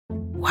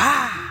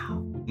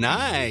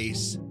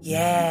Nice.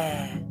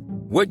 Yeah.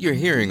 What you're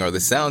hearing are the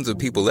sounds of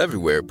people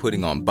everywhere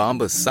putting on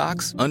Bombas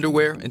socks,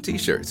 underwear, and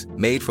T-shirts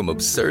made from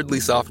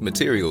absurdly soft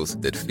materials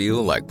that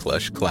feel like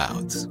plush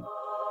clouds.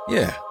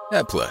 Yeah,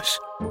 that plush.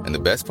 And the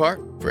best part?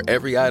 For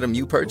every item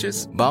you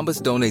purchase,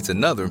 Bombas donates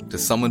another to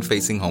someone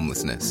facing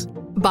homelessness.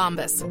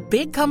 Bombas.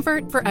 Big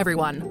comfort for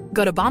everyone.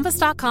 Go to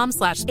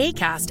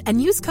bombas.com/ACAST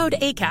and use code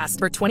ACAST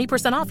for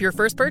 20% off your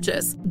first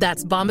purchase.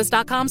 That's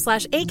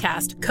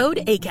bombas.com/ACAST.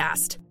 Code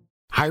ACAST.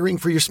 Hiring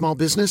for your small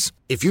business?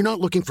 If you're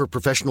not looking for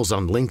professionals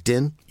on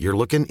LinkedIn, you're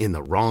looking in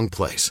the wrong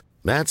place.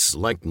 That's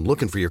like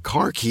looking for your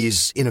car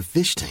keys in a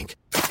fish tank.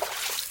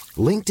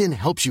 LinkedIn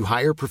helps you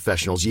hire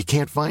professionals you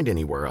can't find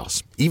anywhere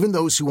else, even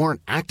those who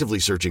aren't actively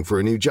searching for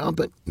a new job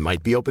but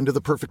might be open to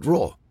the perfect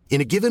role.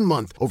 In a given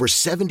month, over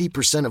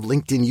 70% of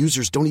LinkedIn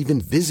users don't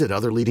even visit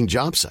other leading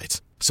job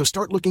sites. So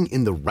start looking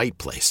in the right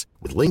place.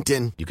 With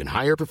LinkedIn, you can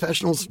hire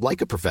professionals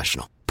like a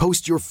professional.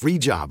 Post your free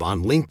job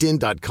on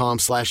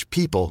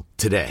linkedin.com/people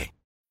today.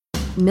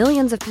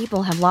 Millions of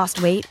people have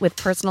lost weight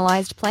with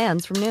personalized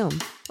plans from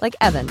Noom. Like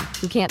Evan,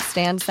 who can't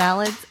stand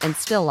salads and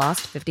still lost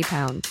 50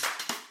 pounds.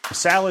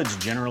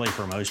 Salads generally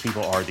for most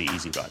people are the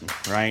easy button,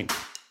 right?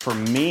 For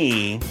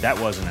me, that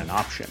wasn't an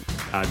option.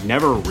 I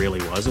never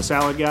really was a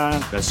salad guy.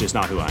 That's just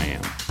not who I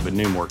am. But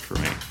Noom worked for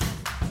me.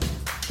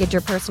 Get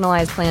your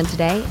personalized plan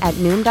today at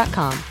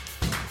Noom.com.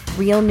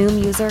 Real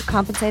Noom user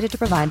compensated to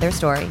provide their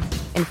story.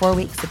 In 4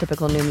 weeks, the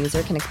typical Noom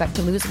user can expect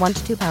to lose 1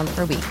 to 2 pounds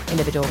per week.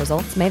 Individual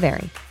results may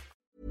vary.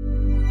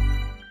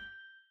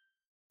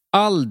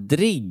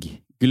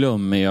 Aldrig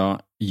glömmer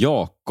jag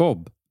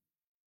Jakob.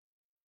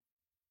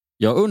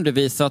 Jag har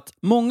undervisat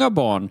många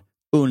barn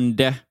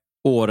under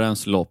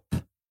årens lopp,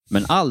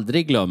 men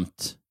aldrig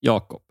glömt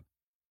Jakob.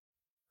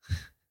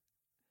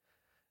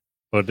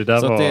 Och det där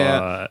så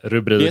var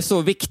rubrik. Det är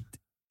så viktigt.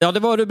 Ja, det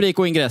var rubrik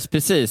och ingress,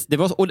 precis. Det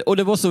var, och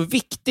det var så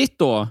viktigt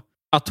då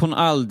att hon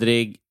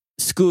aldrig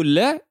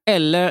skulle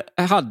eller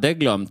hade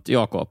glömt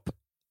Jakob.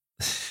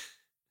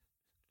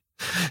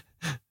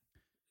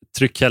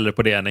 Tryck hellre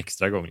på det en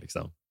extra gång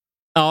liksom.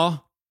 Ja,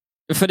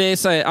 för det är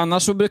så här,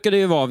 annars så brukar det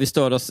ju vara, vi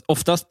stör oss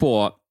oftast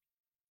på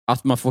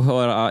att man får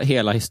höra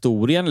hela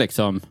historien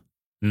liksom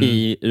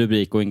i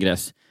rubrik och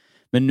ingress.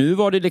 Men nu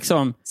var det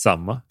liksom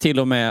samma. Till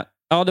och med,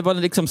 ja, det var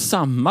liksom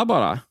samma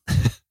bara.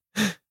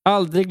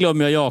 Aldrig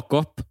glömmer jag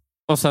Jakob.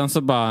 Och sen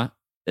så bara,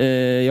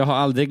 jag har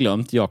aldrig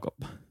glömt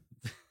Jakob.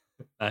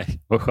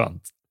 Nej, vad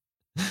skönt.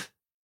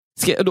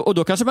 Och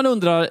då kanske man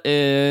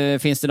undrar,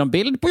 finns det någon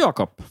bild på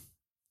Jakob?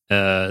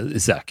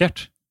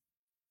 Säkert.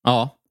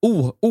 Ja,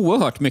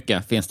 oerhört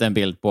mycket finns det en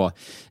bild på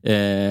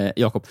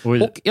Jakob.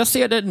 Och jag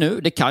ser det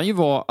nu, det kan ju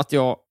vara att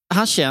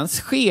han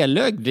känns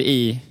skelögd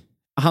i,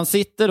 han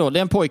sitter då, det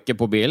är en pojke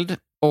på bild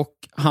och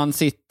han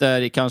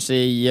sitter kanske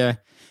i,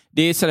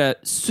 det är sådär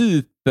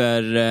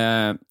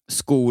super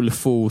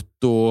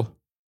skolfoto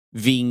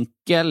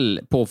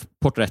vinkel på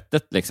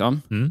porträttet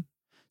liksom.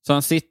 Så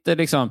han sitter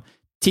liksom,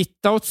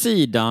 titta åt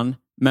sidan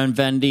men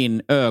vänd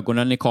in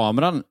ögonen i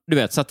kameran, du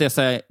vet, så att det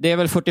är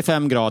väl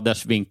 45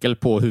 graders vinkel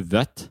på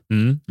huvudet.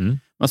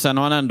 Men sen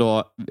har han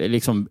ändå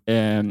liksom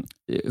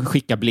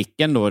skickat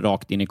blicken då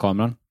rakt in i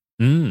kameran.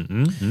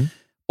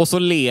 Och så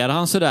ler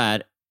han så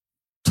där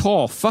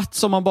tafatt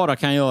som man bara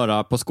kan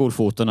göra på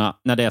skolfotorna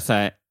när det är så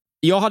här.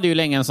 Jag hade ju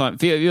länge en sån,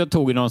 för jag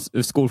tog någon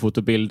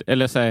skolfotobild,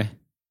 eller så här,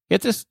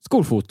 heter det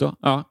skolfoto?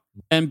 Ja.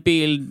 En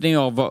bild när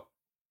jag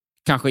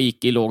kanske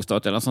gick i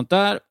lågstadiet eller sånt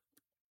där.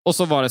 Och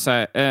så var det så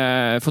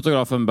här,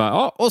 fotografen bara,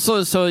 ja, och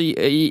så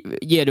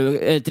ger du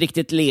ett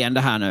riktigt leende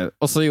här nu.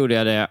 Och så gjorde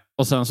jag det.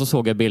 Och sen så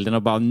såg jag bilden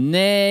och bara,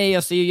 nej,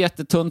 jag ser ju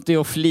jättetuntig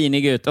och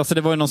flinig ut. Alltså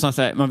det var ju någonstans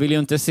här, man vill ju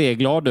inte se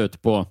glad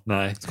ut på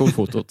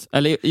skolfotot.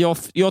 Eller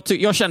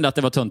jag kände att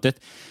det var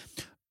tuntigt.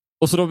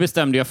 Och så då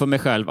bestämde jag för mig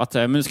själv att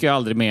men nu ska jag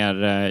aldrig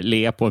mer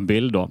le på en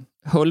bild då.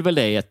 Höll väl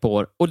det i ett par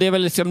år. Och det är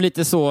väl liksom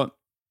lite så,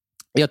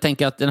 jag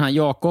tänker att den här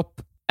Jakob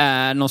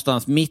är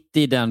någonstans mitt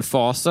i den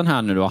fasen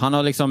här nu då. Han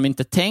har liksom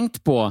inte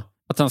tänkt på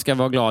att han ska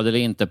vara glad eller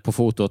inte på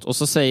fotot. Och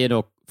så säger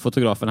då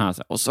fotografen här så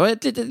här, och så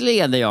ett litet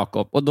leende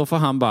Jakob. Och då får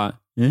han bara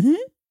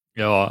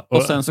ja,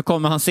 och sen så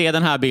kommer han se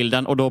den här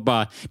bilden och då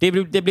bara, det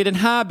blir den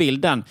här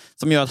bilden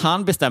som gör att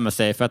han bestämmer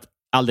sig för att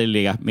aldrig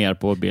le mer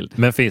på bild.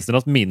 Men finns det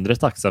något mindre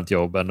tacksamt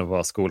jobb än att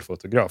vara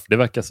skolfotograf? Det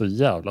verkar så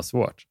jävla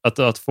svårt.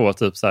 Att få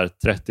typ så här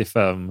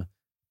 35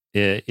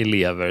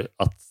 elever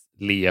att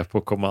le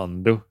på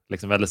kommando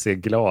liksom, eller se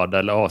glada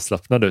eller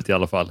avslappnade ut i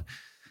alla fall.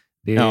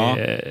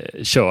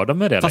 Kör de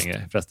med det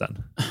längre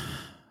förresten?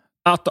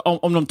 Att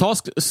om de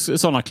tar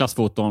sådana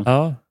klassfoton.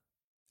 Ja.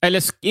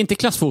 Eller inte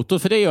klassfoton,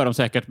 för det gör de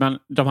säkert, men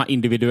de här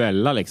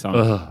individuella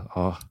liksom.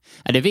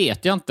 Det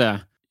vet jag inte.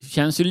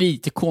 Känns ju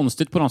lite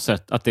konstigt på något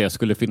sätt att det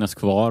skulle finnas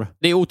kvar.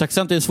 Det är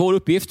otacksamt, det är en svår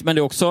uppgift, men det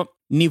är också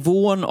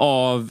nivån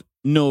av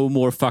no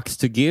more fucks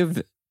to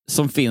give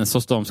som finns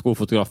hos de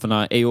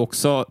skolfotograferna är ju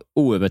också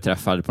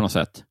oöverträffad på något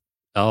sätt.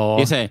 Ja.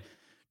 Det är så här,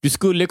 du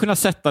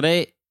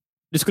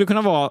skulle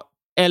kunna vara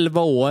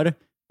 11 år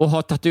och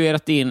ha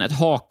tatuerat in ett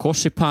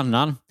hakkors i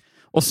pannan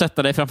och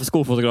sätta dig framför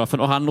skolfotografen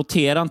och han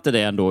noterar inte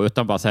det ändå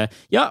utan bara säger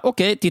ja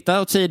okej,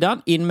 titta åt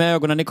sidan, in med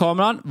ögonen i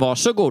kameran,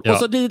 varsågod. Och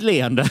så dit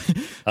leende.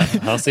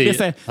 Han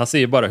ser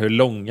ju bara hur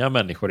långa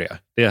människor är.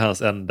 Det är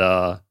hans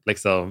enda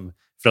liksom,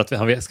 för att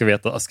han ska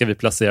veta, ska vi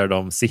placera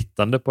dem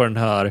sittande på den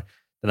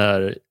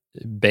här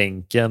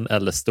bänken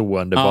eller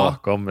stående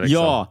bakom liksom.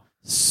 Ja,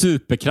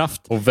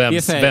 superkraft. Och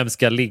vem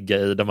ska ligga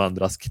i de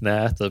andras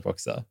knä typ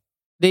också.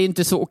 Det är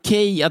inte så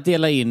okej att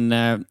dela in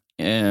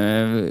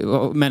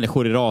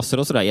människor i raser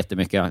och sådär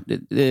jättemycket.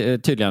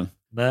 Tydligen.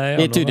 Nej,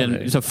 det är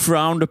tydligen så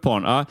frowned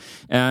upon. Ja.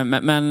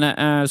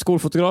 Men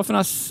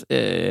skolfotografernas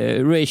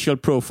racial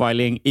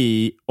profiling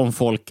i om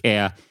folk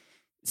är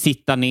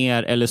sitta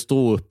ner eller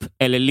stå upp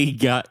eller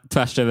ligga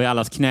tvärs över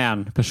allas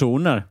knän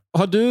personer.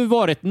 Har du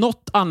varit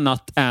något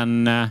annat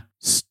än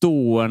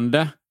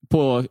stående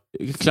på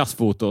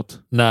klassfotot?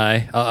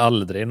 Nej,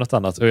 aldrig något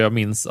annat. Och jag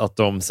minns att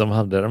de som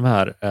hade de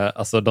här,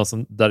 alltså de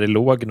som, där det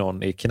låg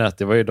någon i knät,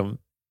 det var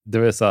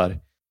ju så här,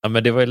 ja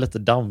men det var ju lite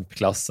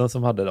dampklassen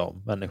som hade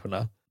de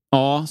människorna.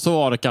 Ja, så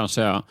var det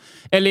kanske, ja.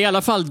 Eller i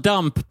alla fall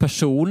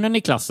damppersonen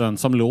i klassen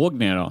som låg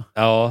ner då.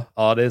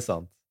 Ja, det är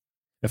sant.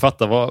 Jag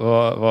fattar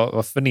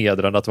vad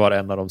förnedrande att vara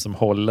en av dem som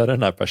håller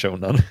den här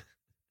personen.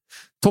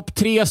 Topp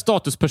 3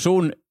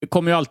 statusperson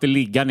kommer ju alltid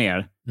ligga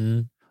ner.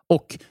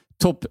 Och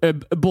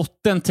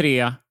botten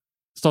 3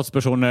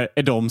 statuspersoner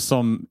är de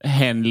som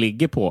hen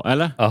ligger på,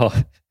 eller? Ja.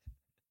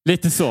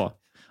 Lite så.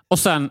 Och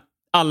sen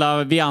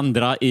alla vi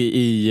andra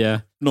i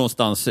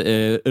någonstans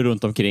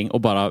runt omkring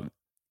och bara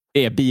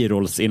är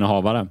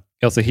birollsinnehavare.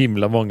 Ja, så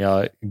himla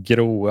många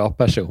gråa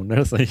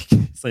personer som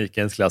gick i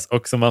ens klass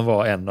och som man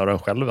var en av dem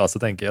själv.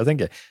 Alltså, jag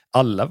tänker,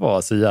 alla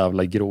var så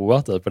jävla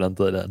gråa typ på den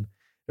tiden.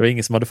 Det var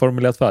ingen som hade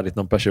formulerat färdigt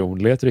någon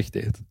personlighet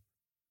riktigt.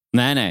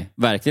 Nej,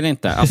 verkligen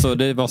inte. Alltså,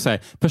 det var så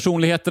här,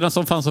 personligheterna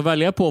som fanns att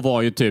välja på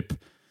var ju typ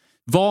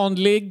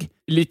vanlig,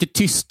 lite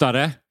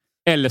tystare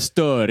eller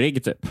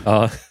störig typ.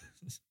 Ja.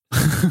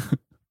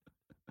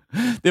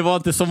 Det var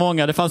inte så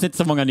många, det fanns inte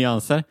så många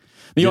nyanser.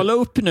 Men jag la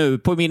upp nu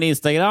på min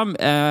Instagram,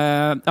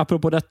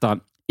 apropå detta,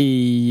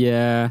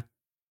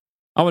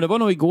 men det var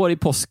nog igår i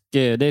påsk,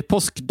 det är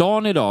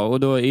påskdagen idag och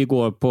då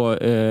igår på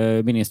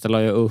min Insta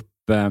la jag upp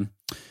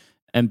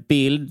en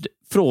bild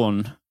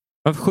från,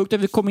 vad sjukt att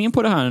vi kom in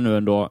på det här nu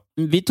ändå.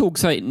 Vi tog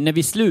så här, när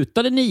vi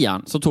slutade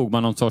 9:an så tog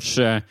man någon sorts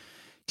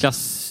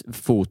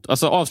klassfot,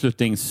 alltså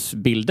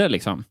avslutningsbilder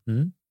liksom.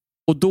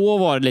 Och då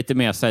var det lite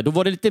mer så här, då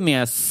var det lite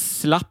mer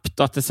slappt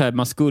att det så här,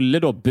 man skulle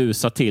då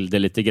busa till det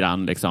lite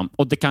grann liksom.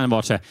 Och det kan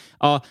vara så här,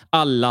 ja,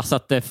 alla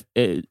satte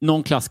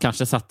någon klass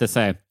kanske satte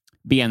sig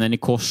benen i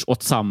kors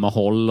åt samma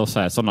håll och så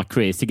här, sådana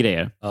crazy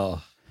grejer.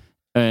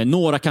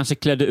 Några kanske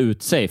klädde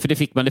ut sig, för det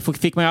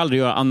fick man ju aldrig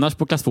göra annars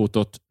på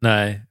klassfotot.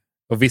 Nej.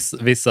 Och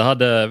vissa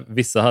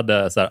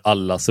hade så här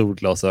alla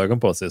solglasögon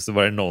på sig, så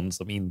var det någon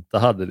som inte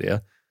hade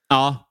det.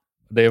 Ja.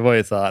 Det var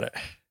ju så här.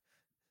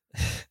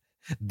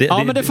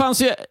 Men det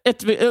fanns ju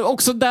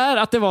också där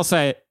att det var så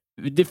här,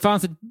 det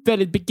fanns ett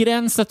väldigt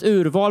begränsat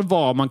urval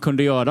vad man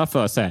kunde göra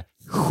för så här,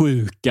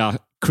 sjuka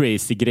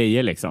crazy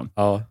grejer liksom.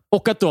 Ja.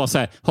 Och att då så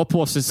här, ha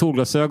på sig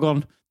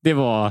solglasögon, det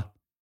var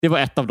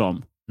ett av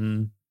dem.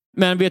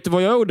 Men vet du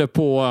vad jag gjorde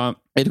på,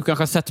 du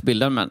kanske har sett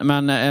bilden,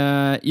 men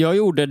jag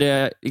gjorde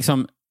det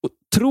liksom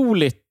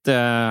otroligt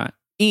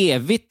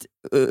evigt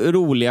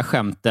roliga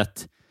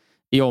skämtet,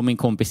 jag och min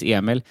kompis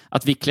Emil,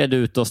 att vi klädde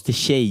ut oss till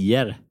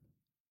tjejer.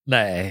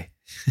 Nej.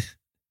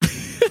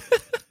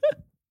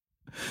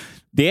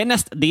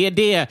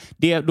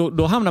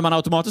 Då hamnar man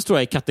automatiskt, tror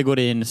jag, i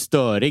kategorin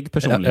störig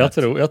personlighet.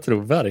 Jag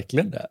tror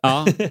verkligen det.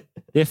 Ja,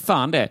 det är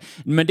fan det.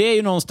 Men det är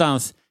ju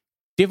någonstans,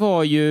 det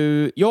var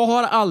ju, jag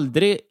har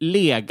aldrig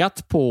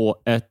legat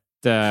på ett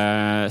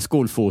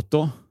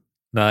skolfoto.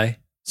 Nej.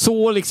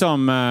 Så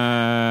liksom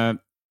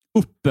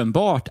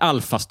uppenbart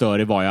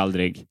alfastörig var jag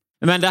aldrig.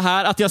 Men det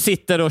här att jag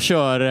sitter och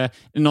kör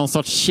någon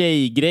sorts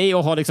tjejgrej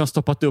och har liksom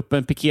stoppat upp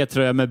en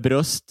pikétröja med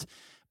bröst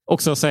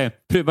och så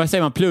vad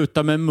säger man,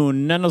 pluta med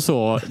munnen och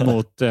så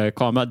mot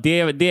kameran.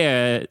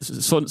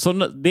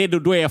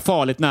 Då är jag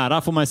farligt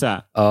nära, får man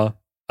säga. Ja,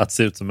 att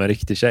se ut som en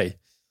riktig tjej.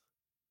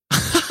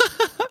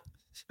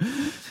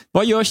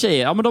 Vad gör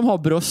tjejer? Ja, men de har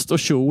bröst och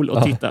kjol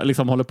och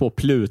liksom håller på att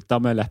pluta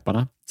med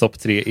läpparna. Topp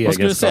 3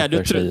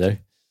 egenskaper tjejer.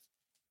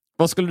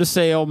 Vad skulle du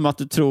säga om att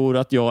du tror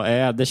att jag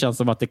är? Det känns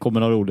som att det kommer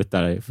något roligt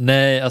där.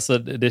 Nej, alltså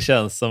det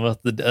känns som att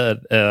det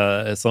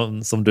är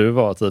som du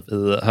var typ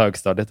i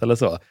högstadiet eller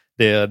så.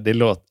 Det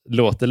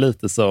låter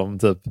lite som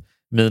typ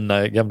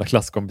mina gamla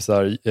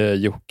klasskompisar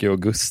Jocke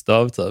och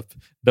Gustav typ.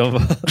 De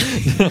var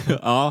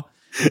ja.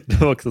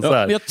 Det var också så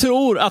här. Jag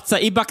tror att så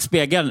här, i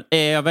backspegeln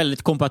är jag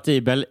väldigt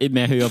kompatibel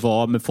med hur jag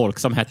var med folk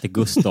som hette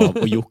Gustav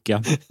och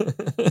Jocke.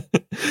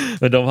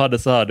 Men de hade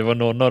så här, det var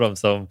någon av dem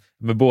som,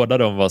 men båda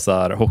de var så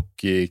här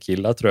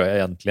hockeykillar tror jag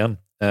egentligen.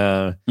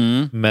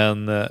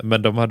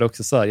 Men de hade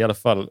också så här, i alla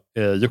fall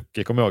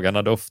Jocke, kommer jag ihåg, han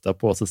hade ofta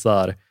på sig så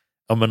här,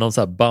 ja men någon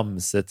så här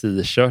Bamse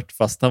t-shirt,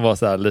 fast han var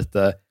så här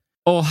lite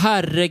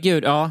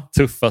herregud, ja.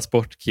 Tuffa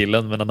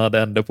sportkillen, men han hade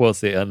ändå på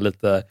sig en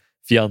lite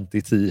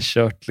fjantig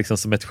t-shirt liksom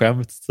som ett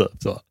skämt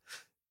typ så.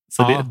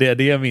 Så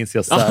det minns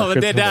jag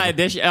särskilt.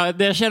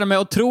 Det känner mig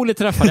otroligt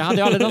träffad. Jag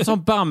hade aldrig någon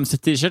sån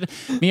Bamse-t-shirt.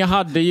 Men jag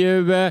hade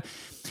ju...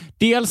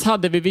 dels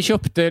hade vi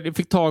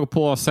fick tag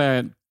på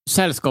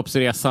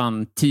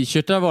Sällskapsresan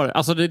t-shirtar var det.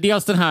 Alltså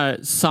dels den här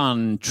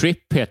Sun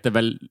Trip heter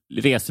väl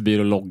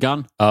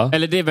resebyråloggan. Ja.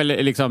 Eller det är väl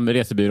liksom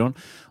resebyrån.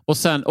 Och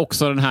sen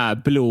också den här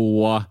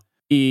blå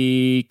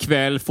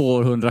ikväll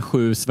får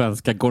 107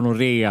 svenska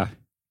gonorré.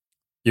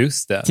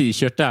 Just det.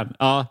 T-shirten.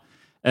 Ja.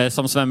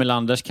 Som Sven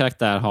Melanders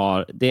karaktär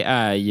har. Det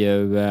är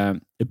ju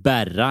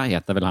Berra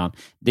heter väl han.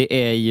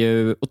 Det är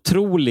ju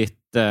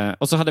otroligt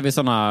och så hade vi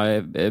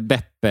såna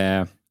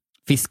Beppe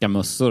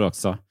fiskamössor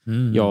också.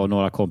 Jag och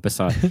några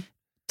kompisar.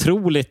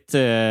 Otroligt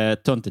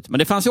töntigt. Men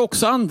det fanns ju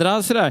också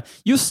andra sådär.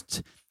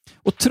 Just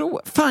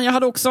fan, jag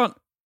hade också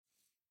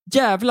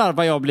jävlar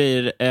vad jag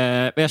blir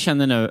vad jag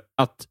känner nu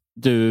att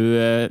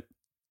du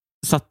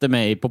satte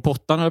mig på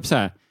pottan, höll jag på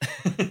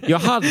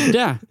att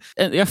säga.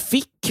 Jag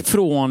fick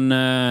från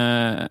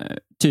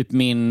typ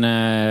min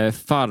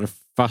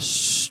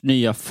farfars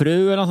nya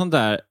fru eller något sånt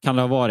där, kan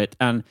det ha varit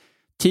en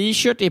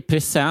t-shirt i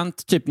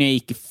present typ när jag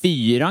gick i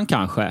 4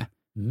 kanske.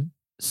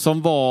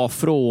 Som var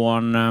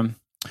från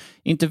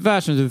inte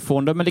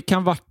Världsnaturfonden, men det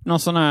kan vara någon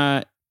sån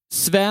här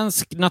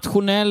svensk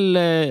nationell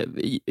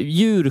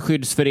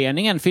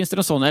djurskyddsföreningen. Finns det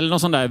någon sån? Eller någon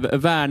sån där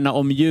värna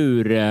om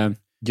djur...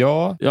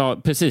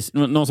 Ja, precis.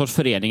 Någon sorts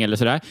förening eller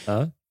sådär.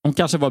 Hon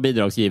kanske var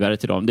bidragsgivare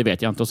till dem, det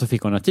vet jag inte. Och så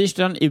fick hon en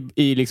t-shirt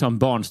i liksom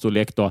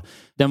barnstorlek då.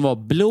 Den var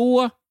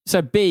blå, så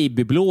här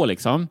babyblå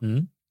liksom.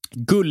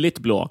 Gulligt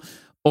blå.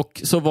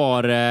 Och så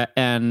var det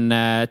en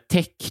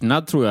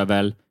tecknad, tror jag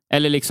väl,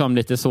 eller liksom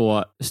lite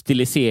så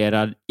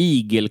stiliserad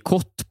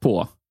igelkott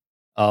på.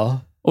 Ja.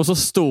 Och så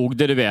stod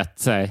det, du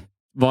vet,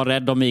 var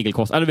rädd om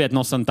igelkott. Du vet,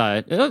 något sånt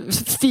där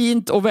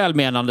fint och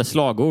välmenande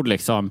slagord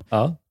liksom.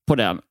 Ja. På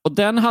den. Och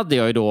den hade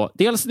jag ju då,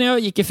 dels när jag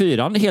gick i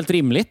 4, det är helt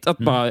rimligt att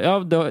bara,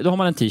 då har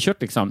man en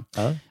t-shirt liksom.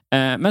 Ja.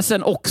 Men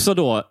sen också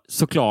då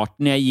såklart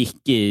när jag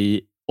gick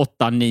i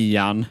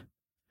 8-9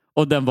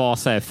 och den var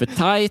så här för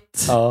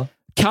tight. Ja.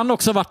 Kan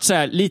också varit så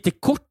här lite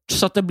kort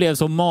så att det blev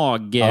så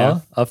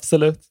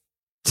absolut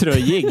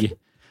tröjig.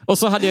 Och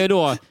så hade jag ju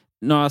då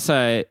några så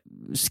här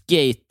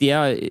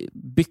skatiga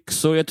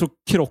byxor, jag tror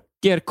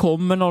Krocker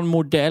kom med någon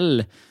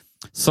modell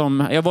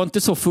som, jag var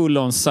inte så full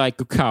on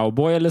Psycho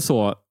Cowboy eller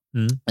så.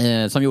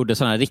 Som gjorde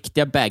sådana här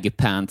riktiga baggy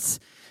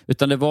pants,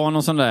 utan det var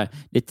någon sån där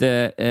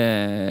lite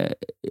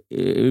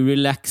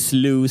relax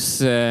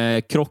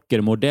loose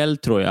krockermodell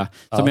tror jag,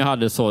 som jag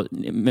hade så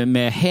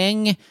med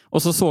häng,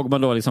 och så såg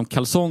man då liksom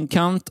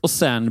kalsongkant och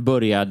sen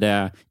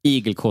började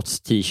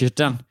igelkotts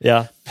t-shirten.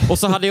 Och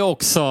så hade jag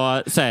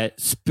också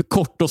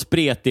kort och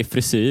spretig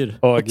frisyr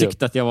och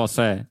tyckte att jag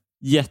var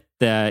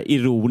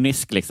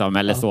jätteironisk liksom,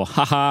 eller så,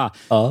 haha,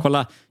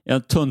 kolla, jag har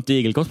en tunt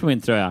igelkott på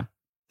min tröja.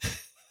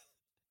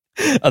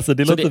 Alltså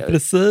det låter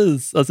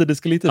precis, alltså det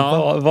skulle inte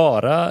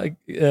vara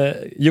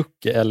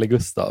Jocke eller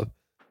Gustav.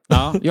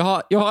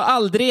 Ja, jag har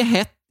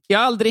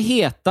aldrig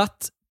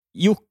hetat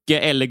Jocke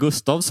eller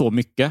Gustav så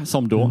mycket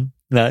som då.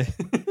 Nej.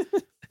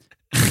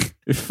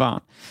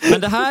 Fan.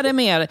 Men det här är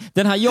mer,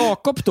 den här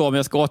Jakob då, om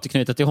jag ska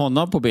återknyta till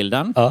honom på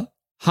bilden.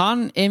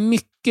 Han är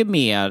mycket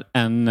mer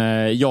än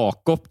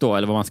Jakob då,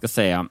 eller vad man ska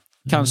säga.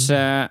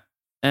 Kanske,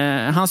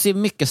 han ser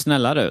mycket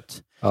snällare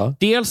ut.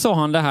 Dels har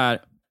han det här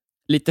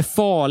lite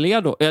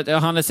farliga då.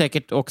 Han är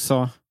säkert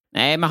också...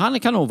 Nej, men han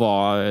kan nog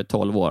vara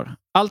 12 år.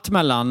 Allt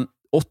mellan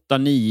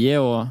 8-9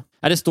 och...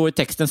 Ja, det står i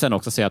texten sen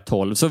också, säger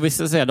 12. Så vi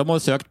ska säga, de har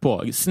sökt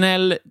på...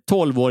 Snäll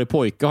 12-årig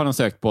pojke har de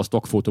sökt på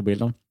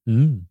stockfotobilden.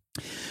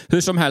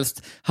 Hur som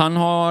helst, han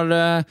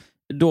har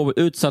då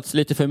utsatts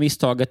lite för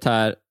misstaget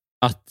här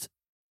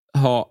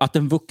att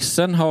en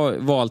vuxen har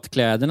valt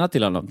kläderna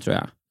till honom, tror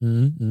jag.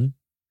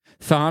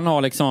 För han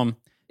har liksom...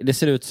 Det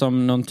ser ut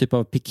som någon typ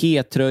av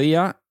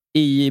pikétröja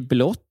i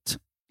blått.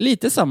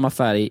 Lite samma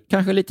färg,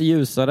 kanske lite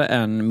ljusare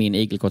än min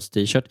igelkotts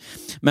t-shirt.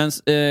 Men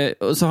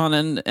så har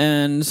han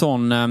en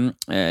sån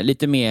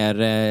lite mer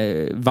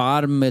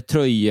varm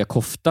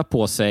tröjekofta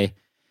på sig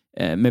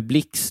med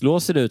blixtlå,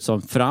 ser det ut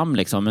som, fram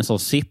liksom, en sån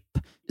zip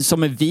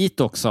som är vit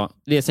också.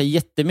 Det är så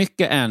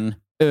jättemycket en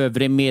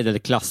övre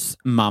medelklass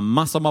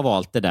mamma som har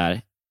valt det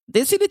där. Det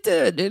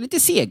är lite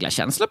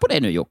seglarkänsla på det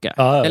nu, Jocke.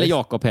 Eller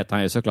Jakob heter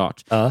han ju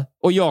såklart.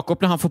 Och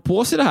Jakob, när han får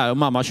på sig det här och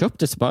mamma har köpt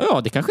det, så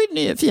bara, det kanske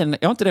är fin.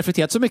 Jag har inte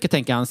reflekterat så mycket,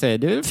 tänker han. Säger,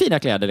 det är fina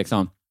kläder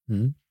liksom.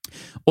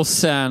 Och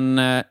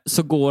sen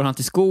så går han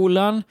till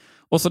skolan,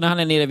 och så när han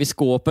är nere vid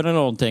skåpen eller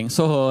någonting,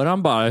 så hör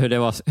han bara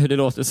hur det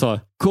låter så.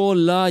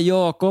 Kolla,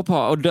 Jakob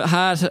har... Och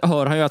här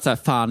hör han ju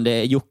att fan, det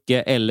är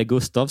Jocke eller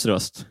Gustavs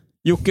röst.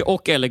 Jocke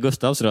och eller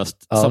Gustavs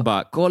röst som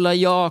bara, kolla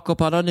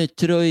Jakob, han har en ny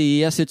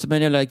tröja, ser ut som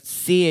en jävla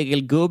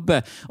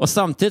segelgubbe. Och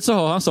samtidigt så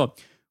har han så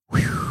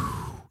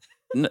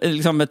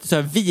liksom ett så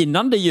här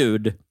vinande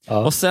ljud.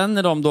 Och sen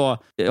när de då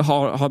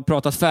har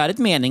pratat färdigt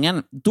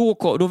meningen,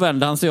 då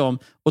vänder han sig om,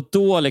 och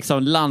då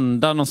liksom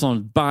landar någon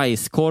sån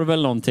bajskorv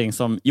eller någonting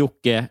som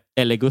Jocke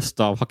eller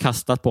Gustav har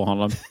kastat på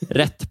honom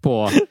rätt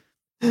på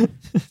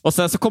Och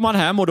sen så kommer han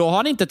hem och då har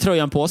han inte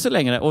tröjan på sig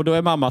längre. Och då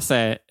är mamma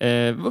säger,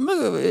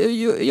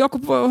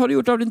 Jakob, vad har du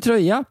gjort av din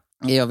tröja?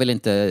 Jag vill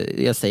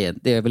inte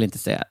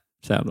säga.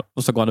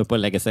 Och så går han upp och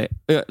lägger sig.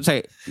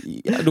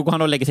 Då går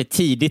han och lägger sig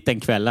tidigt den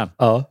kvällen.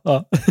 Ja.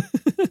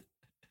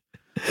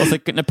 Och så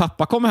när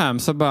pappa kommer hem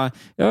så bara,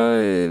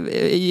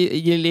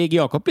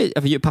 Jakob,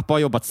 pappa har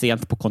jobbat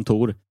sent på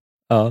kontor.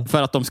 Ja.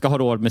 För att de ska ha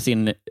råd med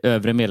sin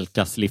övre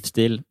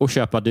medelklasslivsstil och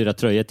köpa dyra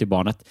tröjor till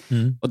barnet.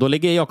 Och då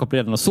ligger Jakob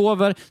redan och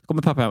sover. Så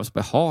kommer pappa hem och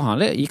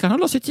säger, gick han ha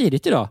loss sig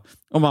tidigt idag?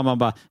 Och mamma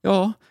bara,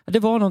 ja, det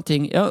var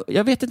någonting.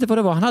 Jag vet inte vad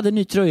det var. Han hade en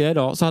ny tröja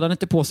idag, så hade han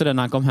inte på sig den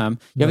när han kom hem.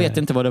 Jag vet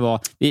inte vad det var.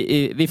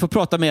 Vi får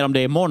prata mer om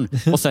det imorgon.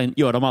 Och sen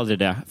gör de aldrig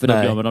det, för då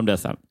glömmer de det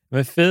sen.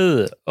 Men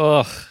fy!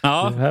 Ja,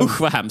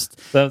 usch vad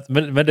hemskt.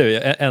 Men du,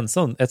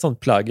 ett sånt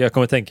plagg jag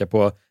kommer tänka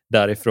på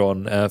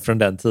därifrån från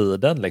den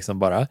tiden liksom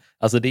bara.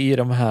 Alltså det är ju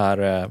de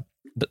här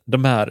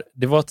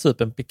det var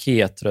typ en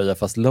pikétröja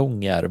fast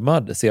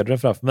långärmad. Ser du den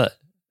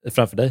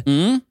framför dig?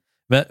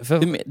 Men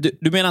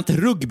du menar inte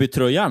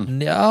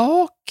rugbytröjan?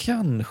 Ja,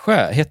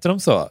 kanske. Heter de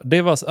så?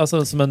 Det var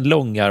alltså som en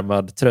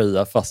långärmad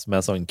tröja fast med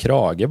en sån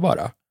krage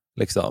bara.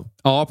 Liksom.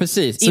 Ja,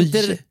 precis.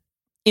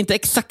 Inte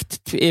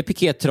exakt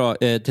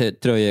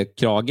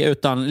pikétröjekrage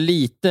utan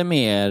lite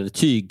mer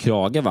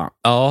tygkrage, va?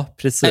 Ja,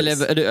 precis.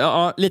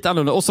 Eller lite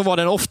annorlunda. Och så var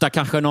det ofta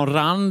kanske någon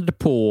rand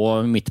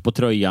mitt på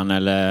tröjan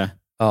eller...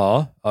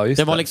 Ja, just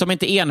det. Det var liksom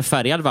inte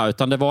enfärgad, va?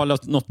 Utan det var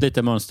något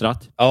lite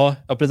mönstrat. Ja,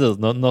 precis.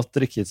 Något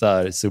riktigt så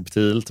här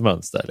subtilt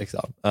mönster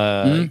liksom.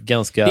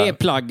 Ganska... Det är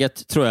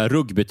plagget, tror jag,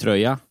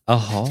 rugbytröja.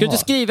 Aha. Ska du inte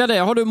skriva det?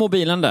 Har du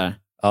mobilen där?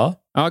 Ja.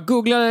 Ja,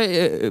 googla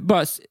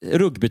bara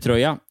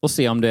rugbytröja och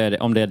se om det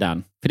är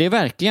den. För det är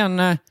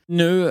verkligen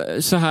nu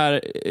så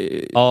här...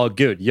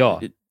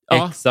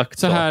 Exakt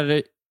så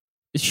här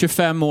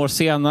 25 år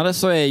senare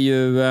så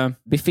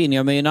befinner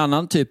jag mig i en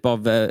annan typ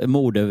av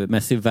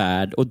modemässig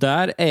värld. Och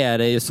där är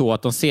det ju så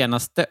att de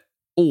senaste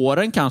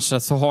åren kanske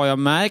så har jag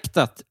märkt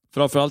att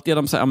framförallt är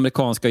de så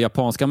amerikanska och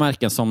japanska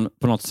märken som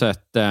på något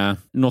sätt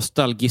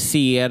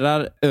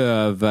nostalgiserar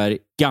över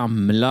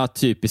gamla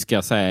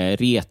typiska så här,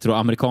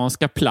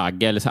 retroamerikanska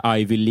plagg eller så här,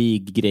 Ivy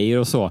League-grejer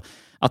och så.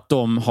 Att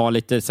de har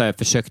lite så här,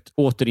 försökt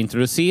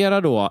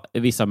återintroducera då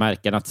vissa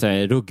märken att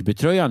säga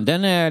rugbytröjan,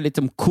 den är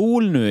lite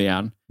cool nu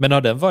igen. Men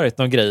har den varit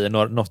någon grej i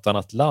något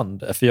annat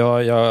land? För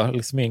jag har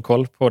liksom ingen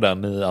koll på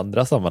den i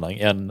andra sammanhang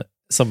än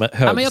som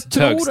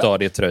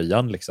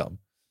högstadietröjan liksom.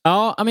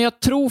 Ja, men jag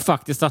tror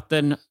faktiskt att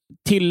den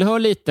tillhör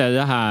lite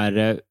det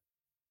här,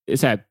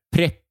 så här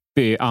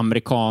preppy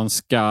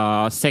amerikanska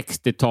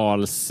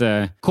 60-tals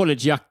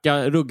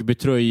collegejacka,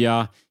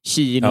 rugbytröja,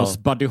 chinos,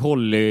 Buddy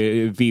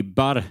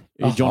Holly-vibbar,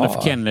 John F.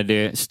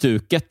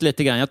 Kennedy-stuket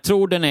lite grann. Jag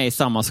tror den är i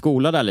samma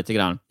skola där lite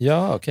grann.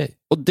 Ja, okej. Okay.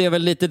 Och det är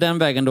väl lite den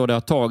vägen då det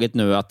har tagit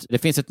nu, att det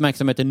finns ett märke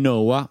som heter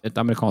Noah, ett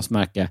amerikanskt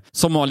märke,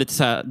 som har lite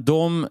så här,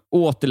 de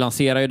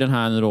återlanserar ju den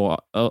här nu då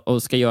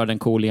och ska göra den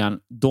cool igen.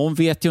 De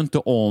vet ju inte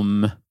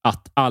om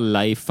att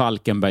alla i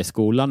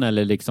Falkenbergsskolan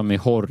eller liksom i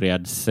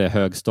Horreds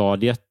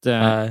högstadiet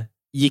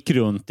gick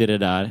runt i det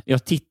där.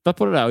 Jag tittar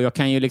på det där och jag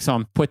kan ju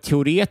liksom på ett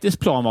teoretiskt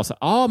plan vara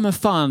så, men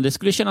fan, det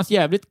skulle kännas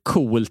jävligt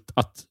coolt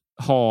att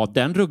ha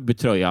den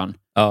rugbytröjan.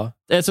 Ja.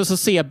 Så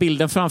ser jag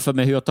bilden framför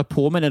mig hur jag tar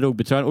på mig den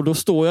rugbytröjan och då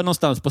står jag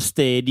någonstans på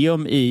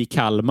Stadium i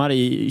Kalmar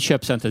i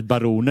köpcentret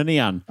Baronen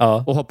igen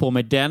och har på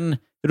mig den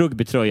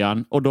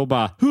rugbytröjan och då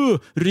bara,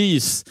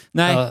 rys!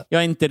 Nej,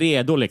 jag är inte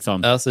redo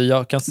liksom. Alltså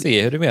jag kan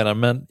se hur du menar,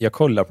 men jag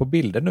kollar på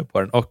bilden nu på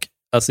den och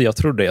alltså jag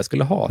trodde jag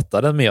skulle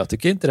hata den, men jag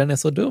tycker inte den är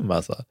så dum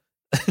alltså.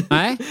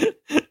 Nej.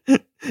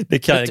 Det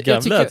kan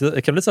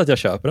bli så att jag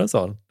köper en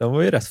sån. De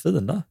var ju rätt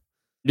fina.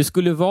 Du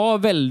skulle vara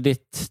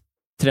väldigt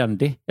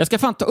trendig. Jag ska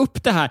fan ta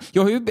upp det här.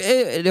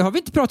 Det har vi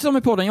inte pratat om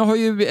i podden. Jag har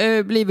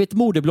ju blivit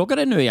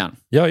modebloggare nu igen.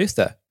 Ja, just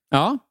det.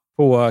 Ja.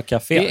 På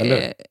café,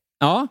 eller?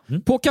 Ja,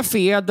 på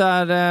café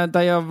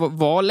där jag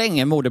var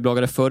länge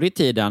modebloggare förr i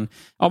tiden.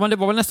 Ja, men det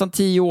var väl nästan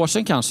 10 år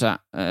sedan kanske.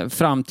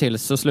 Fram till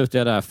så slutade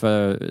jag där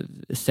för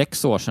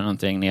 6 år sedan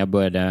någonting när jag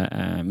började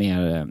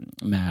mer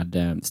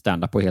med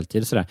stand-up på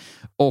heltid och sådär.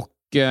 Och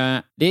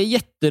det är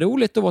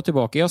jätteroligt att vara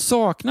tillbaka. Jag har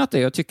saknat det.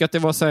 Jag tycker att det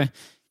var så här,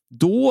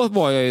 då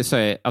var jag ju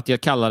så att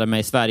jag kallade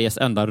mig Sveriges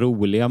enda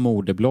roliga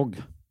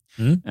modeblogg.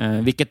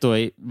 Vilket då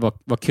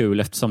var kul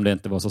eftersom det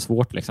inte var så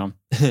svårt liksom.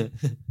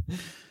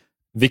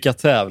 Vilka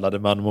tävlade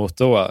man mot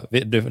då?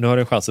 Nu har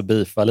du en chans att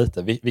bifa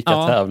lite.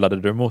 Vilka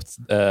tävlade du mot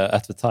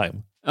at the time?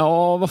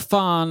 Ja, vad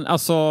fan.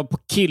 Alltså på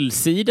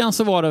killsidan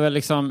så var det väl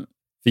liksom...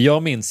 För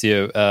jag minns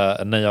ju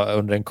när jag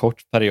under en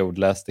kort period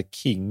läste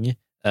King.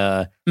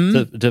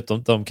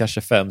 Typ de kanske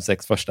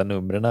 5-6 första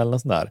numren eller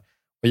något sånt där.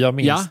 Och jag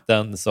minns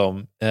den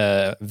som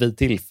vid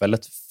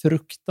tillfället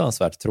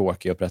fruktansvärt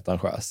tråkig och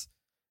pretentiös.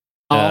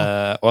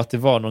 Och att det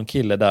var någon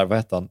kille där, vad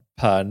heter han?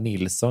 Per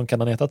Nilsson, kan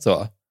han heta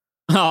så?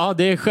 Ja,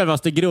 det är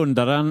självaste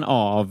grundaren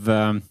av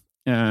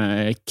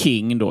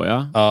King då,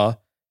 ja. Ja,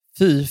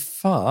 fy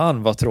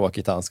fan vad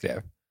tråkigt han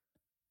skrev.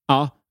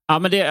 Ja, Ja,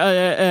 men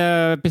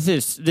det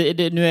precis.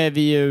 Nu är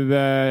vi ju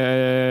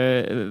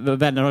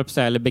vänner, höll på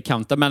sig, eller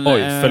bekanta. Men,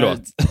 oj,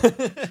 förlåt.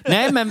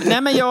 nej,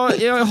 men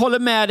jag håller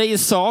med dig i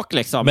sak.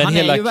 Liksom. Men han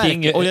hela är ju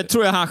King... och jag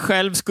tror att han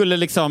själv skulle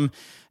liksom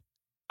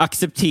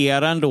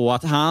acceptera ändå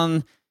att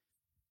han...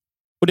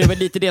 Och det är väl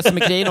lite det som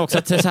är grejen också.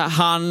 Att så här,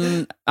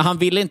 han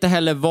vill inte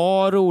heller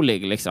vara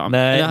rolig. Liksom.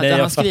 Nej,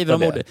 han skriver om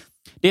det.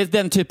 Det är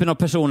den typen av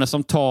personer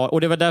som tar...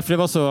 Och det var därför det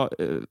var så...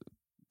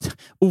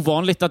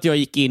 ovanligt att jag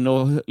gick in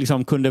och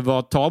liksom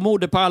kunde ta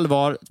mode på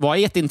allvar, vara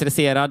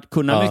jätteintresserad,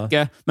 kunna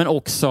mycket, men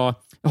också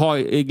ha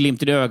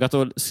glimt i ögat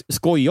och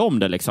skoja om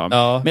det. Liksom.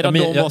 Ja, medan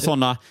de var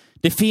sådana,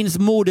 det finns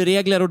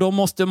moderegler och då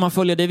måste man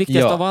följa det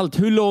viktigaste av allt.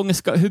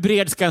 Hur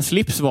bred ska en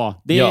slips vara?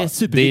 Det är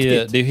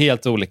superviktigt. Det är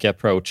helt olika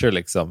approacher.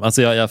 Liksom.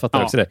 Alltså jag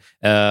fattar också det.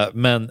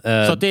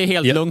 Så det är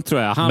helt lugnt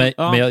tror jag. Han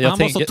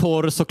var så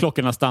torr så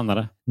klockorna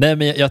stannade. Nej,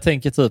 men jag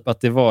tänker typ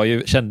att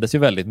det kändes ju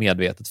väldigt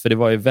medvetet, för det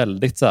var ju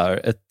väldigt så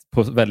här,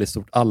 på väldigt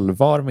stort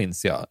allvar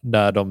minns jag,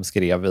 där de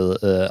skrev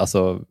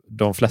alltså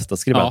de flesta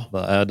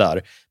skribenterna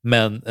där.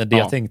 Men det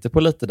jag tänkte på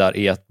lite där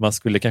är att man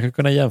skulle kanske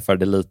kunna jämföra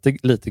det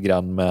lite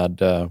grann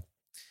med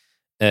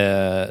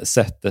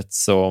sättet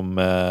som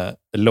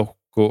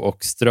Locko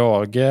och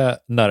Strage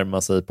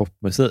närmar sig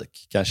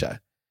popmusik kanske.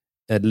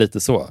 Lite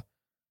så.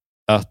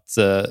 Att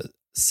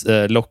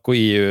Locko är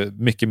ju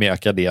mycket mer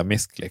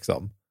akademisk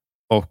liksom.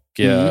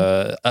 Och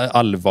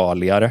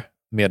allvarligare,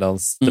 medan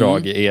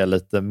Strage är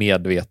lite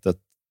medvetet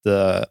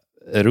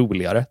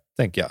roligare,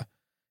 tänker jag.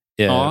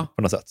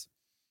 På något sätt.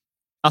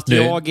 Att nu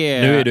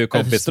är du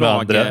kompis med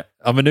Andres.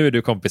 Ja, men nu är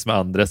du kompis med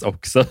Andres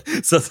också.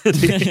 Så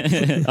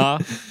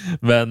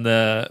men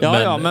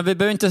vi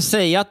behöver inte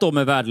säga att de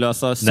är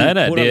värdelösa. Nej,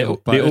 det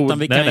är utan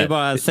vi kan ju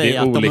bara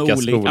säga att de är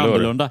olika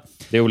annorlunda.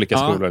 Det är olika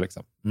skolor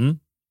liksom.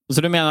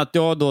 Så du menar att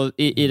jag då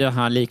i den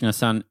här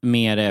liknelsen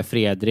mer är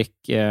Fredrik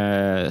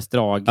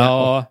Strage?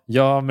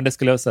 Ja, men det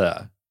skulle jag säga.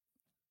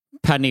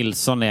 Per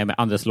Nilsson är med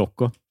Andres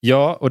Locko.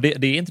 Ja, och det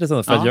är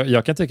intressant för att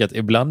jag kan tycka att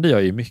ibland är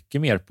jag ju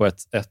mycket mer på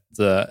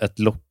ett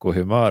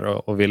Locko-humör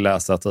och vill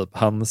läsa typ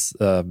hans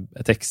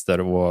texter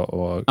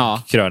och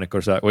krönikor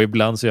och så här. Och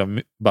ibland så är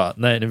jag bara,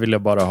 nej, nu vill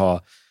jag bara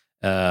ha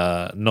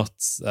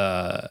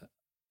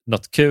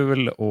något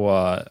kul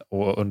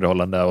och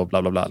underhållande och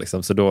bla bla bla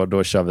liksom. Så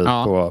då kör vi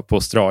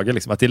på Strage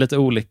liksom. Att det är lite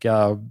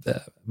olika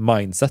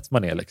mindset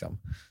man är liksom.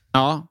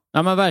 Ja,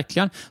 men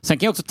verkligen. Sen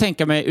kan jag också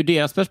tänka mig ur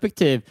deras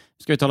perspektiv,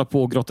 ska vi tala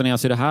på och grotta ner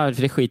oss i det här,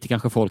 för det skiter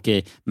kanske folk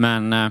i,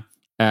 men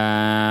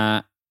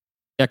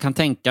jag kan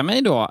tänka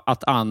mig då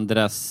att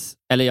Andres,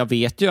 eller jag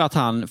vet ju att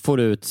han får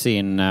ut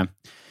sin,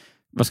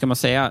 vad ska man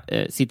säga,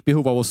 sitt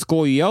behov av att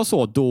skoja och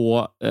så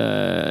då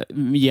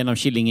genom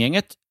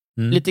Killinggänget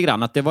lite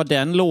grann, att det var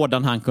den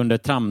lådan han kunde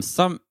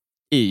tramsa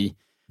i,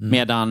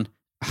 medan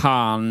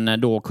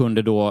han då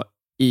kunde då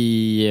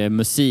i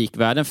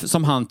musikvärlden,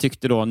 som han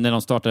tyckte då när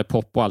de startade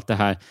pop och allt det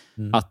här,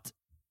 att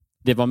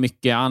det var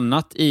mycket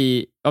annat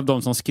av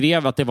de som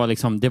skrev, att det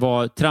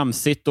var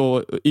tramsigt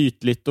och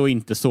ytligt och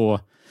inte så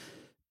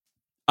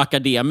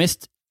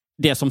akademiskt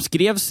det som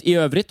skrevs i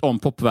övrigt om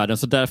popvärlden,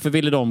 så därför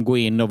ville de gå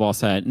in och vara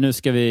så här, nu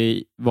ska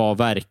vi vara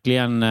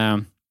verkligen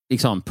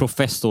liksom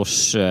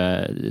professors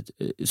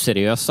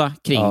seriösa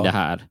kring det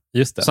här.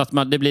 Just det. Så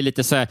att det blir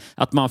lite så här,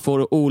 att man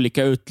får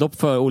olika utlopp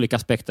för olika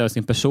aspekter av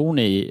sin person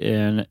i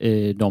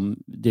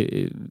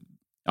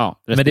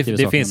men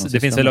det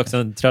finns väl också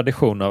en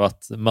tradition av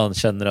att man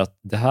känner att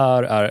det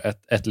här är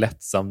ett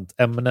lättsamt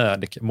ämne.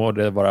 Det må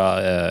det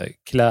vara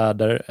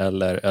kläder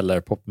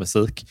eller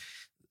popmusik.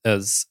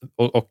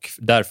 Och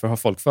därför har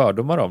folk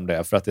fördomar om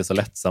det, för att det är så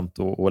lättsamt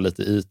och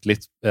lite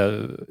ytligt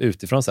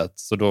utifrån sett.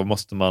 Så då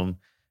måste man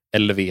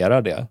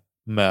elevera det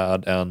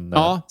med en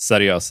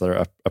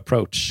seriösare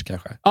approach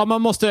kanske. Ja,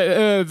 man måste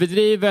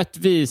överdrivet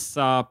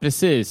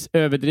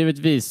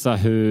visa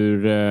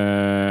hur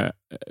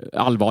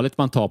allvarligt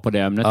man tar på det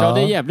ämnet. Ja,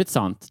 det är jävligt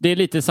sant. Det är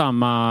lite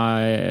samma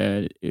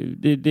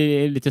det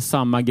är lite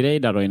samma grej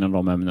där då inom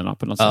de ämnena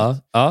på något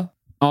sätt.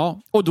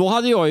 Ja, och då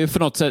hade jag ju för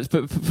något sätt på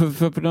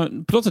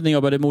något sätt när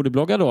jag började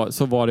modeblogga då,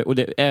 så var det, och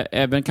det är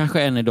även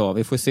kanske än idag,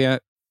 vi får se.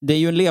 Det är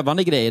ju en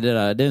levande grej det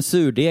där. Det är en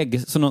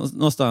surdeg. Så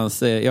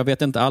någonstans, jag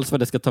vet inte alls vad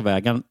det ska ta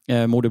vägen,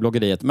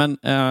 modebloggeriet. Men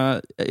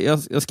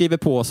jag skriver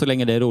på så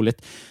länge det är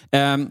roligt.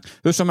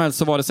 Hur som helst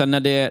så var det sen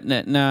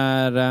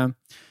när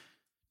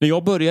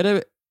jag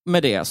började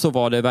med det, så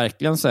var det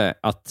verkligen så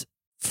att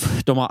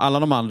alla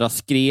de andra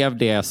skrev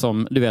det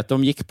som, du vet,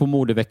 de gick på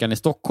modeveckan i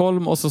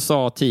Stockholm och så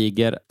sa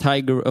Tiger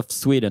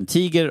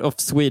of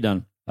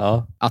Sweden.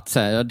 Ja. Att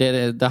säga,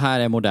 det här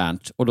är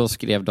modernt, och då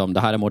skrev de det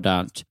här är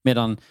modernt,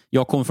 medan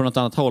jag kom från ett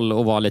annat håll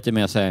och var lite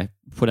mer så här,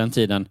 på den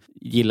tiden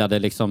gillade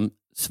liksom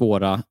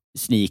svåra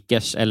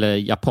sneakers eller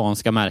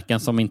japanska märken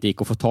som inte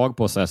gick att få tag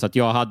på, så att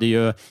jag hade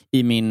ju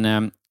i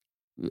min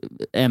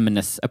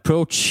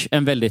ämnesapproach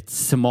en väldigt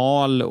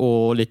smal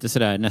och lite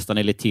sådär nästan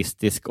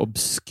elitistisk,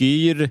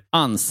 obskyr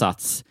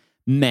ansats,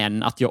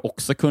 men att jag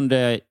också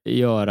kunde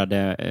göra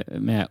det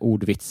med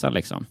ordvitsar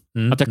liksom.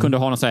 Att jag kunde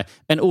ha någon så här,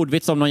 en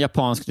ordvits om någon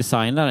japansk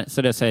designer,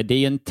 så det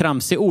är en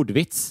tramsig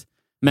ordvits,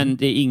 Men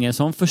det är ingen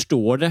som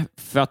förstår det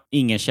för att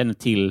ingen känner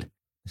till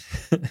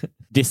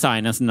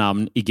designens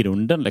namn i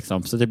grunden.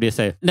 Liksom. Så det blir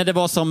så här. När det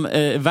var som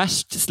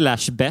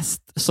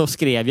värst/bäst så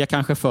skrev jag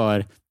kanske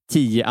för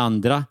 10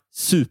 andra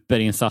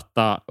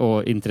superinsatta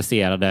och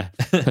intresserade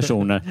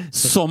personer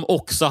som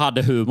också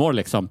hade humor.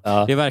 Liksom.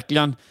 Ja.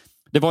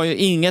 Det var ju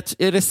inget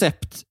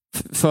recept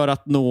för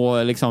att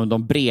nå liksom,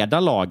 de breda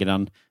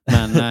lagren.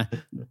 Men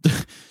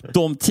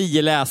de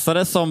 10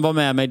 läsare som var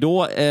med mig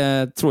då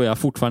tror jag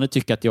fortfarande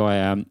tycker att jag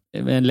är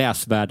en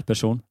läsvärd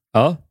person.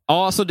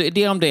 Ja, så det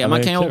är om det.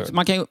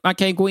 Man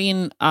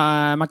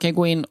kan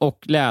gå in och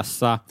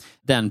läsa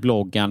den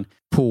bloggen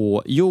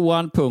på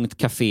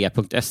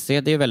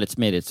johan.café.se. Det är väldigt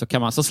smidigt.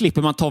 Så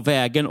slipper man ta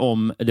vägen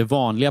om det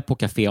vanliga på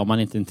café om man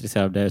inte är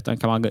intresserad av det, utan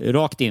kan man gå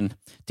rakt in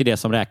till det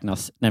som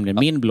räknas, nämligen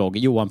min blogg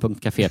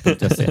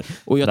johan.café.se.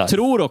 Och jag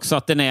tror också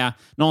att den är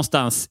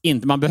någonstans,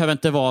 man behöver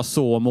inte vara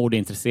så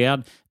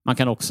modeintresserad. Man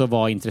kan också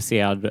vara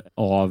intresserad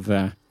av,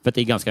 för att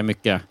det är ganska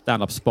mycket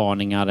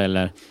stand-up-spaningar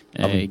eller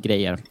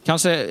grejer.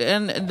 Kanske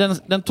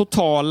den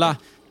totala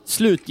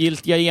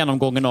slutgiltiga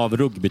genomgången av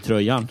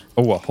rugbytröjan.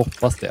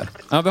 Hoppas det.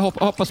 Ja, vi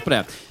hoppas på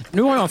det.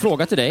 Nu har jag en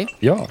fråga till dig.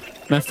 Ja.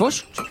 Men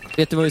först,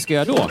 vet du vad vi ska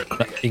göra då?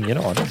 Ingen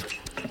aning.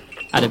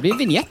 Ja, det blir en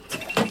vignett.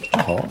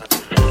 Jaha.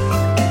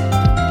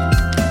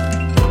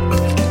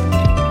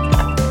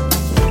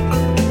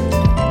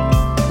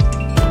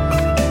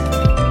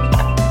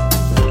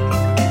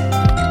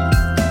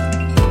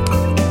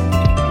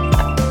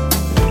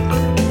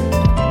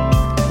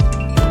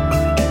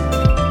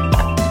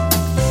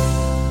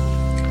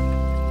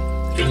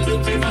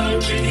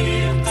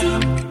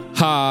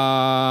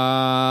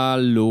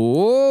 Hallå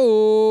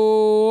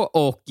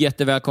och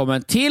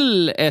jättevälkommen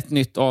till ett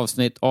nytt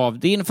avsnitt av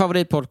din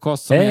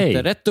favoritpodcast som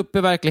heter Rätt upp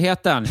i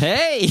verkligheten.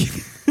 Hej!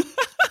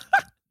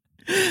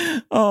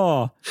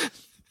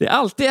 Det är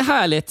alltid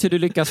härligt hur du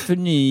lyckas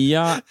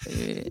förnya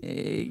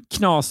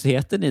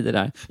knasigheten i det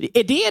där.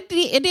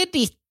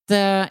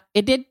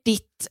 Är det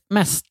ditt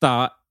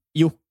mesta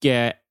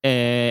Jocke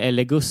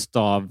eller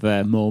Gustav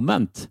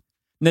moment?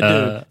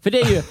 För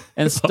det är ju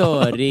en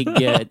störig...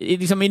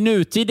 liksom i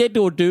nutid är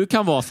då du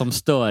kan vara som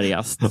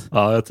störigast.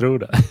 Ja, jag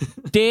tror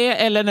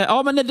det. Eller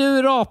när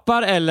du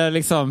rapar eller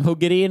liksom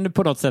hugger in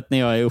på något sätt när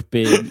jag är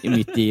uppe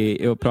mitt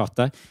i och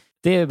pratar.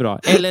 Det är bra.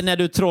 Eller när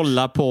du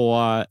trollar på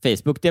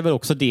Facebook. Det är väl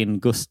också din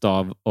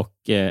Gustav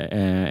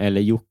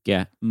eller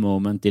Jocke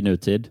moment i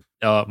nutid.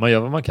 Ja, man gör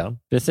vad man kan.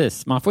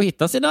 Precis. Man får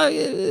hitta sina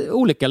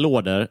olika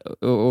lådor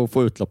och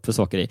få utlopp för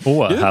saker i.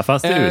 Här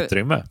fanns det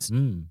utrymme.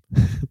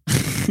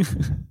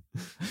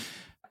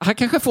 Här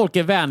kanske folk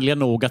är vänliga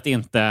nog att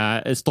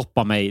inte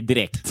stoppa mig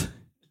direkt.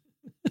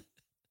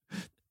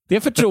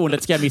 Det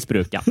förtroendet ska jag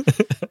missbruka.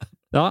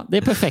 Ja, det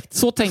är perfekt.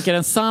 Så tänker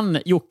en sann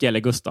Jocke eller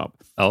Gustav.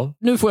 Ja.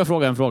 Nu får jag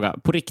fråga en fråga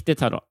på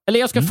riktigt här då. Eller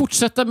jag ska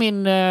fortsätta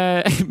min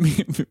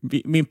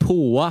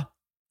påa.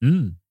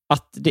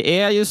 Att det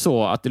är ju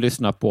så att du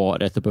lyssnar på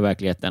Rätt upp i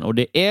verkligheten. Och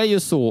det är ju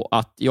så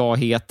att jag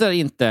heter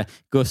inte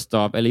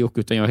Gustav eller Jocke,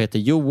 utan jag heter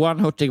Johan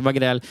Hurtig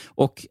Wagrell.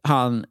 Och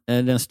han,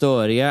 den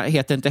störiga,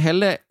 heter inte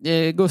heller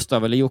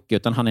Gustav eller Jocke,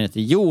 utan han heter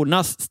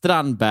Jonas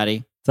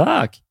Strandberg.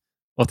 Tack!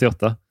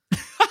 88.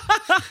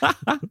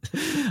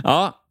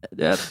 Ja,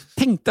 jag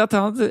tänkte att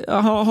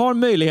han har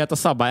möjlighet att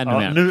sabba ännu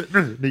mer.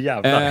 Nu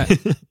jävlar.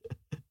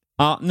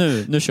 Ja,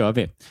 nu kör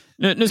vi.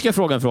 Nu ska jag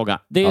fråga en fråga.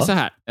 Det är så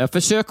här. Jag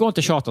försöker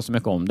inte tjata så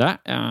mycket om det.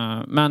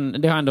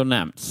 Men det har ändå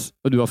nämnts.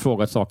 Och du har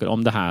frågat saker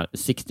om det här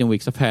 16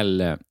 weeks of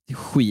hell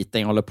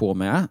skiten jag håller på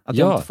med. Att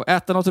jag inte får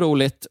äta något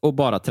roligt och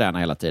bara träna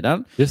hela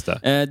tiden. Just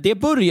det. Det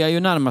börjar ju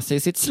närma sig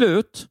sitt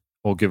slut.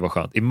 Gud vad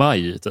skönt. I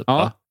maj typ. Ja,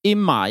 va? I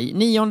maj.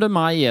 9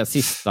 maj är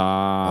sista.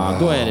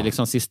 Då är det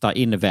liksom sista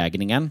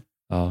invägningen.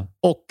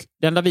 Och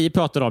det enda vi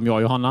pratar om, jag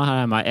och Johanna här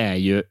hemma, är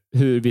ju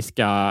hur vi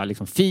ska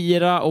liksom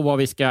fira och vad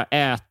vi ska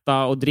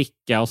äta och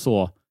dricka och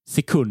så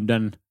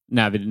sekunden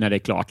när det är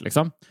klart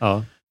liksom.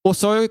 Och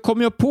så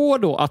kom jag på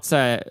då att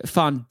säga,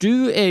 fan,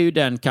 du är ju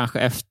den kanske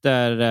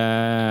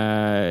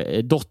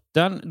efter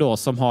dottern då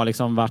som har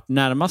liksom varit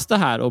närmast det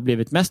här och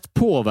blivit mest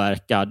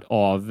påverkad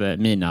av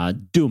mina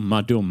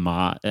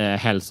dumma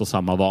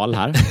hälsosamma val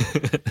här.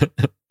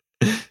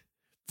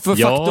 För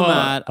faktum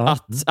är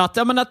att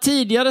jag menar,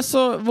 tidigare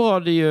så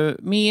var det ju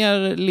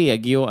mer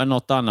legio än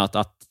något annat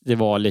att det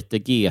var lite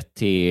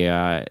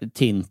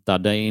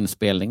GT-tintade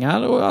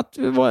inspelningar och att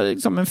det var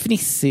liksom en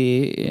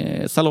fnissig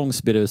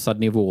salongsberusad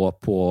nivå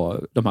på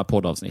de här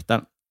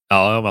poddavsnitten.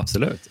 Ja,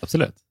 absolut.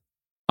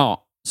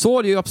 Ja, så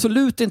har det ju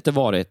absolut inte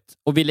varit.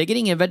 Och vi lägger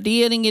ingen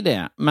värdering i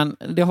det, men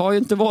det har ju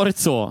inte varit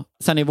så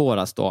sen i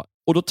våras då.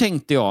 Och då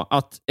tänkte jag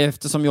att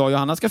eftersom jag och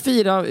Johanna ska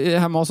fira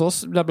hemma hos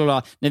oss, bla bla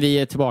bla, när vi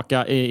är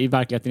tillbaka i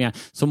verkligheten igen,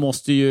 så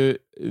måste ju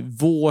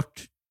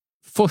vårt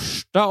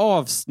första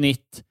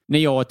avsnitt när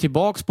jag är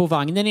tillbaks på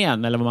vagnen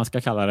igen, eller vad man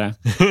ska kalla det,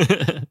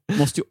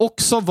 måste ju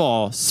också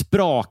vara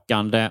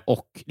sprakande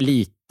och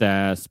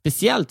lite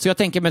speciellt. Så jag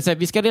tänker mig att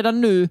vi ska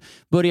redan nu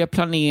börja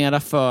planera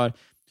för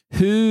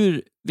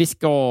hur vi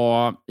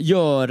ska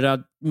göra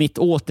mitt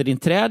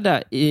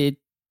återinträde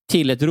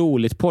till ett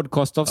roligt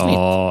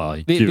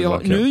podcastavsnitt.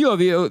 Nu gör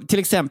vi ju, till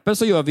exempel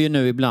så gör vi ju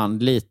nu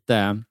ibland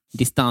lite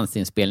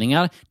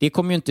distansinspelningar. Det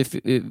kommer ju inte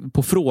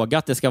på fråga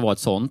att det ska vara ett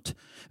sånt.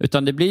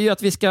 Utan det blir ju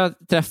att vi ska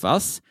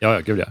träffas.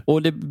 Gud ja.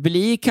 Och det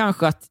blir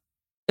kanske att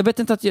jag vet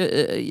inte att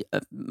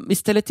vi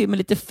ställer till med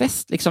lite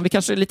fest. Liksom. Vi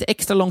kanske är lite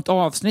extra långt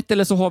avsnitt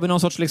eller så har vi någon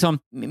sorts liksom,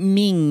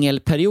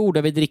 mingelperiod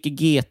där vi dricker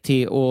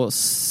GT och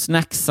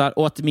snacksar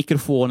och att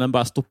mikrofonen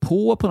bara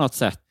står på något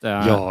sätt.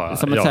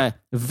 Som ett så här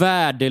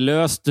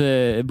värdelöst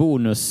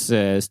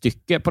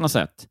bonusstycke på något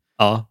sätt.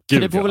 Ja,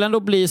 för det får väl ändå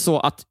bli så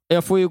att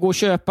jag får ju gå och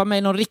köpa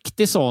mig någon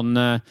riktig sån,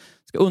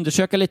 ska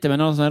undersöka lite med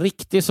någon sån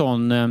riktig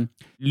sån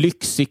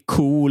lyxig,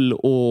 cool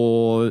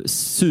och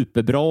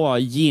superbra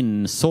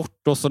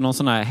ginsort och så någon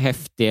sån här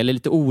häftig eller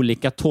lite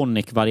olika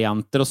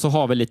tonic-varianter och så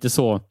har vi lite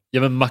så.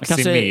 Ja, men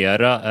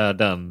maximera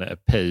den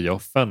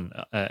payoffen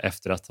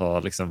efter att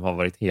ha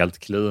varit helt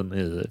clean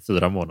i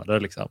 4 månader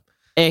liksom.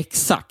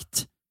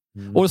 Exakt.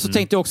 Och så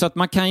tänkte jag också att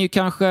man kan ju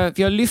kanske,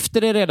 för jag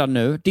lyfter det redan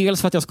nu,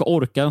 dels för att jag ska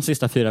orka de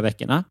sista 4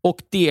 veckorna och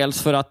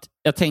dels för att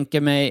jag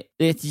tänker mig,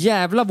 det är ett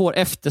jävla vår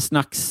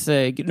eftersnacks,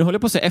 nu håller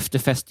jag på att säga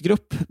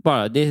efterfestgrupp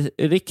bara, det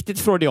är riktigt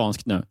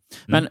freudianskt nu,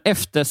 men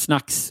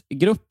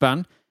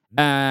eftersnacksgruppen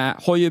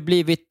har ju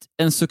blivit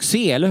en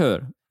succé, eller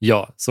hur?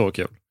 Ja, så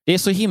kul. Det är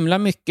så himla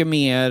mycket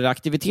mer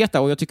aktivitet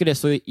och jag tycker det är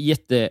så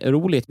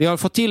jätteroligt. Vi har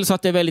fått till så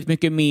att det är väldigt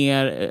mycket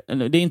mer,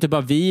 det är inte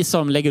bara vi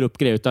som lägger upp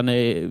grejer utan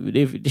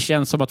det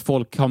känns som att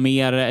folk har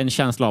mer en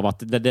känsla av att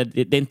det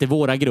är inte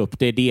våra grupp,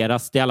 det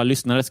är alla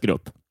lyssnares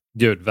grupp.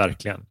 Gud,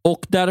 verkligen.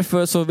 Och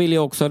därför så vill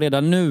jag också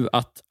redan nu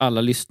att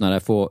alla lyssnare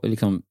får,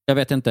 liksom, jag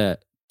vet inte,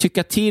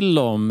 tycka till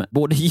om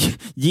både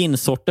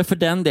ginsorter för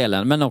den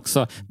delen, men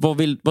också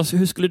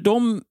hur skulle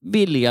de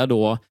vilja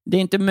då? Det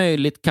är inte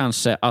möjligt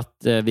kanske att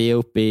vi är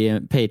uppe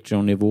i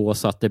Patreon-nivå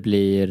så att det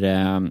blir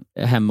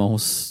hemma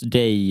hos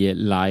dig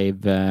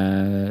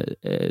live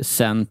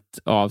sänt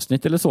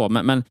avsnitt eller så.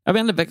 Men jag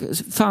vet inte,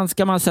 fan,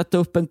 ska man sätta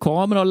upp en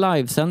kamera och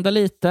livesända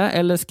lite?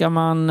 Eller ska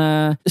man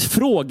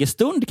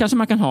frågestund kanske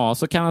man kan ha,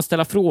 så kan man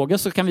ställa frågor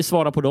så kan vi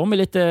svara på dem i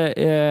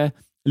lite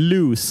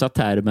losa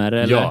termer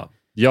eller?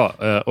 Ja,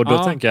 och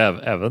då tänker jag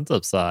även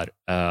typ så här,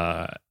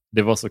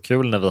 det var så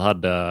kul när vi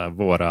hade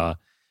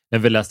när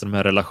vi läste de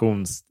här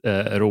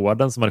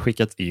relationsråden som hade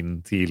skickats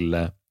in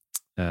till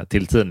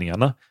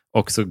tidningarna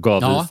och så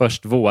gav vi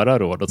först våra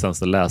råd och sen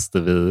så läste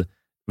vi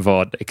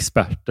vad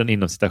experten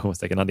inom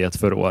citationstecken hade gett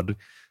för råd.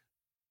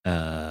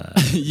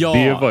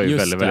 Det var ju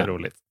väldigt, väldigt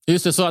roligt.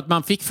 Just det, så att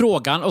man fick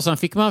frågan och sen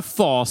fick man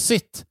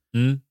facit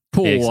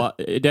på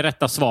det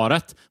rätta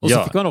svaret och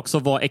så fick man också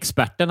vad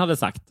experten hade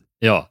sagt.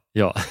 Ja.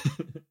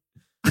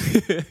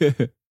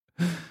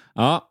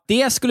 Ja,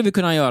 det skulle vi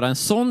kunna göra, en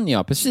sån,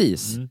 ja,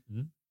 precis.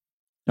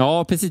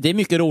 Ja, precis. Det är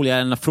mycket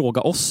roligare än att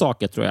fråga oss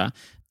saker, tror jag.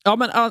 Ja,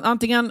 men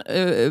antingen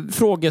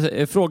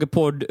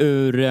frågepodd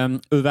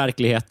ur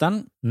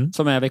verkligheten,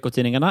 som är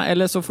veckotidningarna,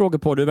 eller så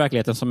frågepodd ur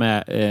verkligheten som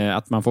är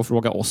att man får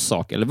fråga oss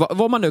saker, eller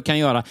vad man nu kan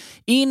göra.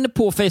 In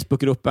på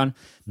Facebookgruppen.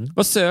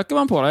 Vad söker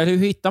man på? Hur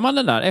hittar man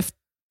den där?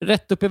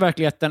 Rätt upp i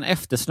verkligheten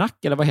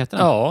eftersnack, eller vad heter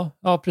den?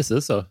 Ja,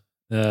 precis så.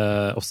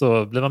 Och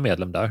så blir man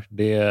medlem där.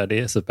 Det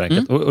är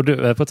superenkelt. Och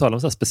du, på tal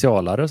om så här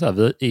specialare och så här,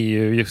 vi är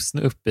ju just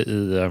nu uppe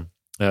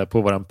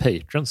på våran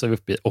Patreon så är vi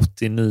uppe i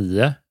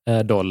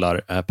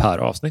 $89 per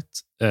avsnitt.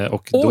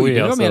 Och då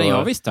det var mer än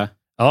jag visste.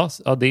 Ja,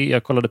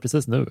 jag kollade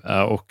precis nu.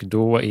 Och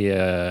då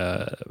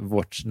är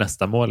vårt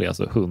nästa mål är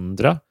alltså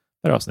 100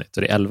 per avsnitt.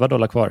 Så det är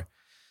 $11 kvar.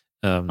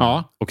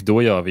 Och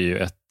då gör vi ju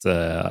ett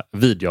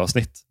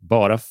videoavsnitt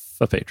bara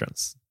för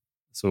Patrons.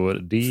 Så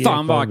det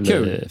kan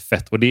bli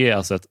fett. Och det är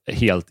alltså ett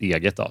helt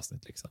eget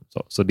avsnitt. Liksom.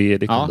 Så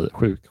det kan bli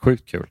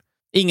sjukt kul.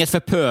 Inget för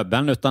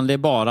pöben, utan det är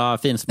bara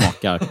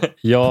finsmakar.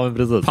 Ja,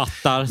 precis.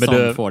 Pattar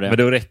som får det. Men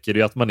då räcker det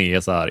ju att man är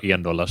så här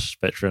 $1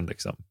 Patreon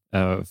liksom,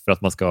 för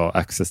att man ska ha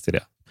access till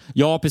det.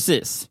 Ja,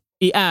 precis.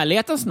 I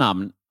ärlighetens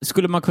namn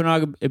skulle man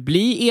kunna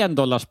bli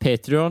 $1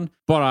 Patreon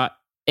bara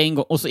en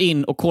gång och så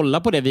in och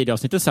kolla på det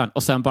videoavsnittet sen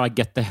och sen bara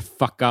get the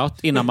fuck out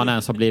innan man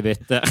ens har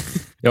blivit...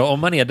 Ja, om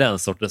man är den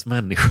sortens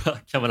människa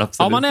kan man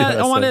absolut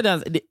om man är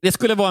den, det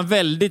skulle vara en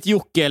väldigt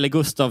Jocke eller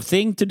Gustav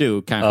thing to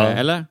do kanske,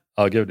 eller?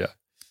 Ja, gud ja.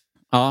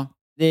 Ja,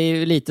 det är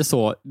ju lite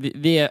så.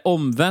 Vi är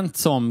omvänt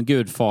som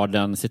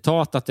Gudfadern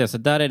citat, att det är så,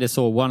 där är det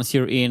så, once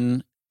you're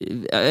in,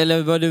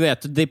 eller vad du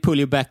vet, they pull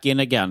you back in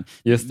again.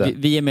 Just det.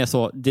 Vi är med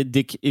så, det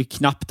är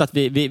knappt att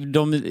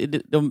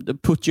de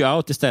put you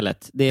out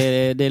istället. Det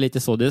är lite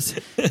så, det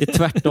är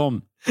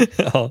tvärtom.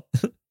 Ja.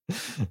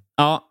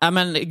 Ja,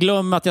 men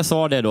glöm att jag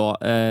sa det då.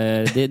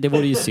 Det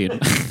vore ju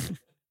synd.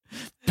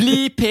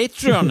 Bli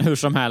Patreon hur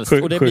som helst.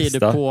 Och det blir du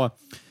på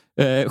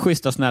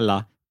schyssta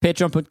snälla.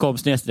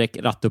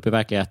 Patreon.com/ratt upp i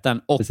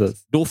verkligheten. Och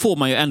då får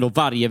man ju ändå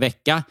varje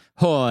vecka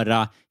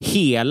höra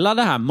hela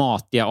det här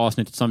matiga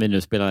avsnittet som vi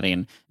nu spelar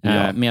in.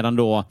 Medan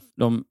då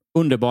de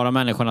underbara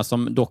människorna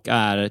som dock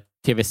är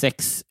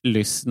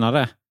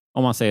TV6-lyssnare,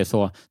 om man säger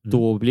så,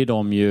 då blir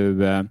de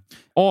ju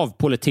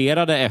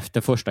avpoliterade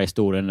efter första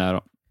historien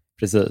där.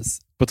 Precis.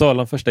 På tal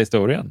om första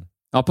historien.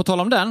 Ja, på tal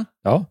om den.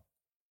 Ja.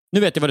 Nu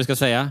vet jag vad du ska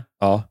säga.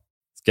 Ja.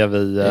 Ska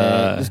vi...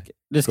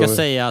 Du ska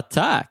säga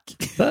tack.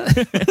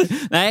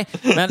 Nej,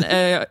 men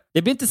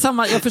det blir inte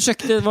samma. Jag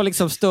försökte vara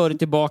liksom större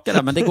tillbaka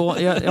där, men det går,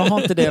 jag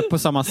har inte det på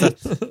samma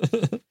sätt.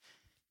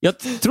 Jag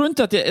tror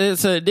inte att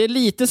det är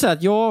lite så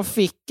att jag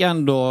fick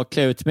ändå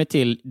klä ut mig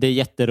till det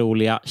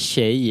jätteroliga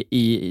tjej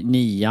i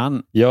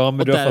 9:an. Ja,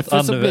 men du har fått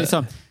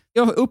använda...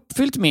 Jag har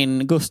uppfyllt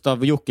min Gustav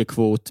och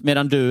Jocke-kvot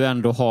medan du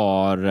ändå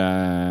har,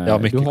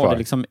 mycket du har kvar. det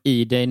liksom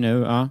i dig nu.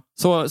 Ja.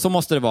 Så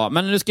måste det vara.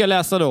 Men nu ska jag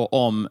läsa då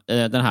om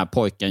den här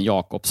pojken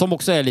Jakob, som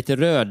också är lite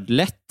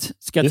rödlätt,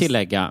 ska jag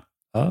tillägga.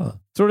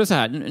 Tror du så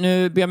här,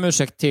 nu ber jag om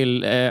ursäkt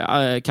till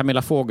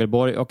Camilla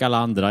Fogelborg och alla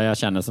andra jag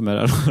känner som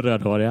är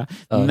rödhåriga.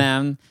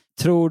 Men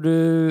tror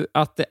du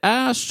att det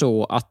är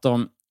så att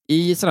de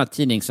i sådana här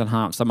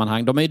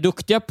tidningssammanhang, de är ju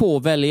duktiga på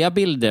att välja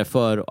bilder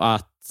för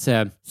att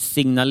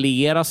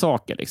signalera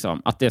saker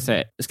liksom. Att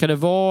det ska det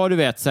vara, du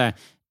vet,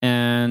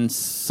 en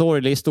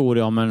sorglig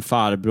historia om en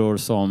farbror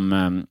som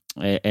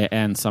är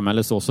ensam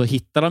eller så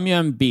hittar de ju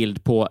en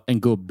bild på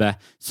en gubbe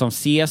som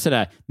ser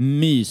sådär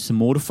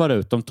mysmorfar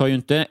ut. De tar ju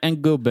inte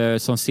en gubbe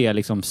som ser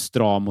liksom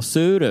stram och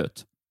sur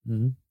ut.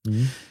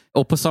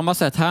 Och på samma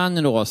sätt här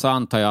nu då, så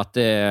antar jag att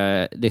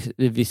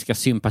vi ska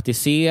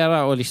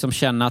sympatisera och liksom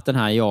känna att den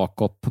här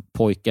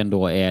Jakob-pojken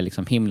då är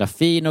liksom himla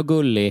fin och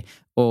gullig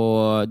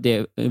och det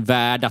är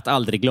värd att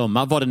aldrig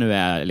glömma vad det nu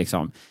är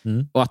liksom.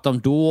 Och att de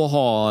då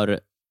har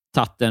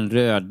tagit en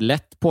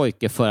rödlätt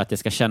pojke för att det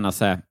ska känna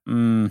sig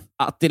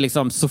att det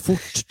liksom så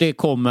fort det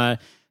kommer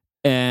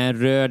en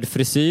röd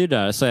frisyr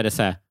där så är det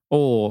så här,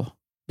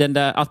 den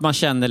där, att man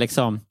känner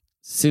liksom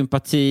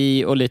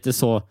sympati och lite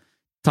så,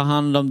 ta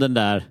hand om den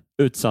där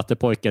utsatte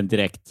pojken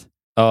direkt.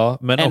 Ja,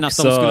 men än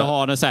också... att de skulle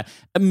ha den så här.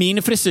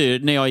 Min frisyr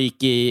när jag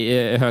gick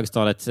i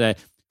högstadiet, så här,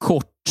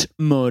 kort,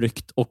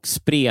 mörkt och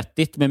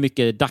spretigt med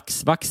mycket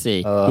dagsvax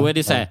i. Då är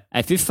det så här,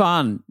 nej fy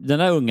fan, den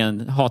där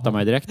ungen hatar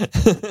mig direkt.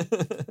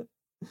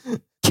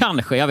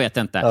 Kanske, jag vet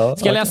inte.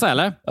 Ska jag läsa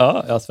eller?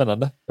 Ja,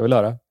 spännande. Jag vill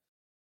höra.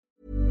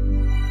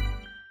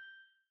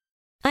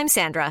 I'm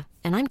Sandra,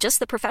 and I'm just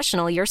the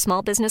professional your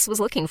small business was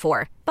looking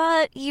for.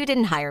 But you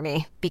didn't hire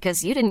me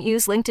because you didn't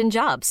use LinkedIn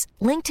Jobs.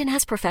 LinkedIn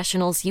has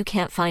professionals you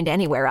can't find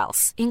anywhere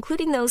else,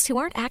 including those who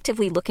aren't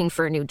actively looking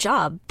for a new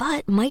job,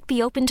 but might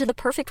be open to the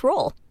perfect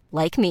role,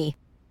 like me.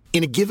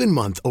 In a given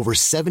month, over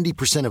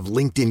 70% of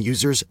LinkedIn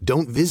users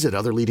don't visit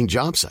other leading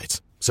job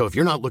sites. So if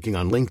you're not looking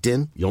on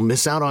LinkedIn, you'll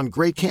miss out on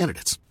great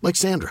candidates like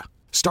Sandra.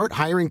 Start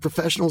hiring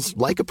professionals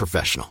like a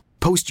professional.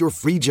 Post your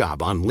free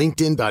job on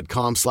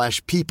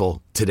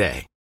linkedin.com/people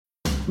today.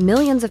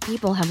 Millions of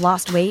people have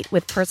lost weight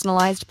with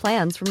personalized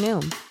plans from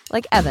Noom.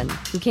 Like Evan,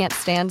 who can't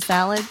stand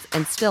salads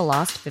and still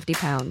lost 50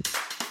 pounds.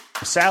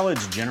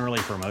 Salads generally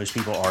for most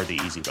people are the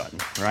easy button,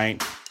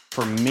 right?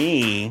 For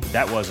me,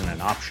 that wasn't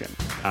an option.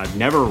 I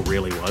never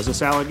really was a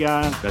salad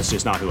guy. That's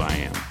just not who I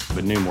am.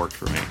 But Noom worked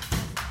for me.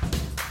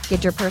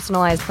 Get your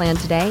personalized plan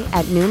today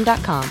at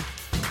Noom.com.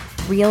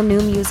 Real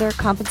Noom user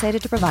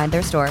compensated to provide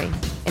their story.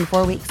 In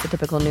 4 weeks, the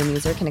typical Noom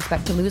user can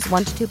expect to lose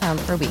 1 to 2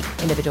 pounds per week.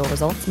 Individual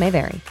results may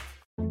vary.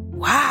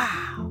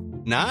 Wow.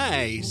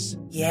 Nice.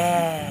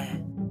 Yeah.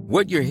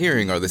 What you're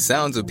hearing are the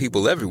sounds of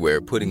people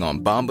everywhere putting on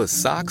Bombas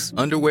socks,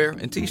 underwear,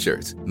 and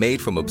T-shirts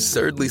made from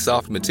absurdly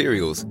soft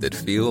materials that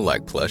feel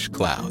like plush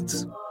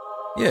clouds.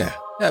 Yeah,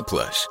 that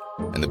plush.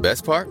 And the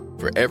best part?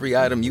 For every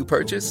item you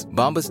purchase,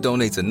 Bombas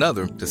donates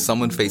another to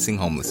someone facing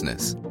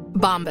homelessness.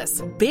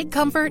 Bombas. Big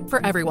comfort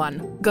for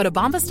everyone. Go to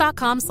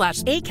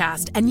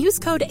bombas.com/ACAST and use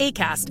code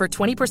ACAST for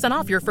 20%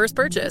 off your first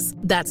purchase.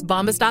 That's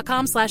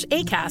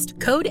bombas.com/ACAST.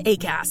 Code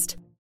ACAST.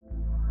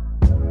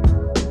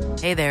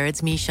 Hey there,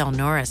 it's Michelle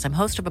Norris. I'm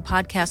host of a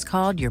podcast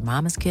called Your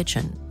Mama's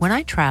Kitchen. When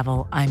I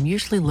travel, I'm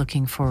usually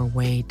looking for a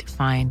way to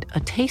find a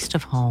taste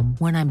of home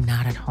when I'm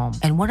not at home.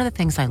 And one of the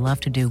things I love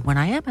to do when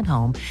I am at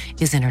home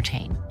is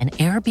entertain. And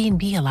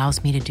Airbnb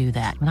allows me to do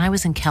that. When I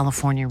was in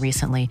California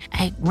recently,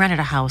 I rented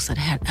a house that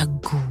had a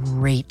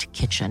great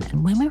kitchen.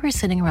 And when we were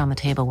sitting around the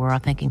table, we were all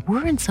thinking,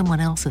 we're in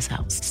someone else's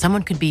house.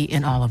 Someone could be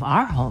in all of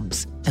our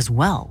homes as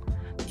well.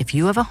 If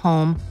you have a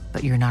home,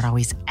 but you're not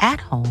always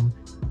at home,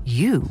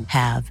 you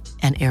have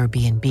an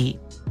Airbnb.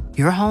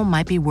 Your home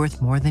might be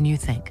worth more than you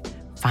think.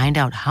 Find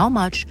out how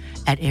much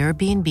at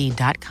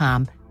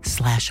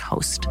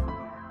airbnb.com/host.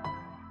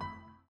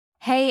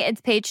 Hey,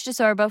 it's Paige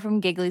DeSorbo from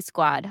Giggly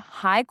Squad.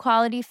 High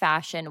quality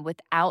fashion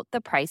without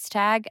the price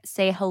tag.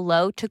 Say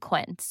hello to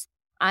Quince.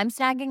 I'm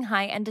snagging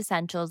high-end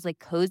essentials like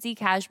cozy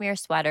cashmere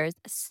sweaters,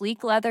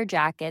 sleek leather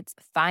jackets,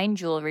 fine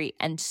jewelry,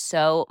 and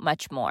so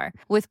much more.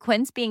 With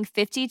Quince being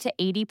 50 to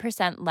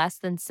 80% less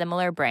than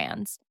similar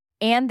brands.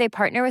 And they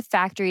partner with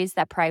factories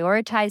that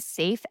prioritize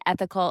safe,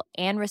 ethical,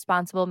 and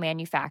responsible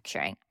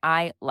manufacturing.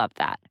 I love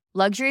that.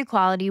 Luxury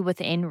quality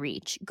within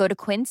reach. Go to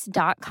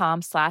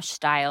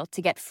quince.com/style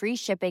to get free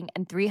shipping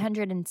and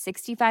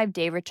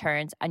 365-day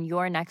returns on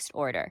your next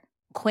order.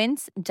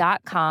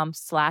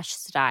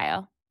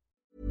 Quince.com/style.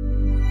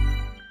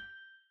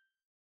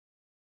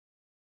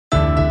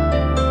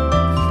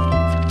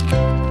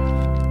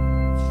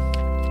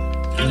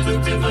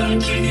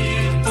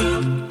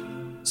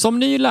 Som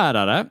ny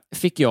lärare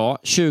fick jag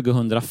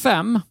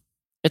 2005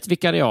 ett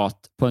vikariat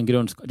på en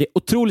grundskola. Det är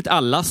otroligt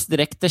allas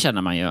direkt, det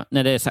känner man ju.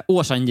 När det är så här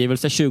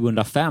årsangivelse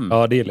 2005.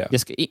 Ja, det gillar jag. Det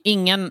ska,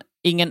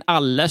 ingen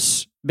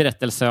allers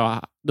berättelse.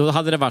 Då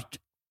hade det varit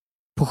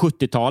på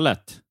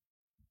 70-talet.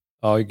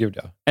 Ja, gud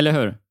ja. Eller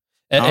hur?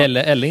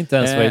 Eller inte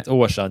ens varit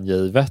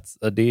årsangivet.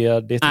 Det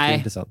tycker jag är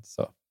intressant.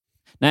 Så.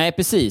 Nej,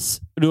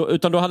 precis.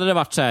 Utan då hade det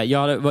varit så här,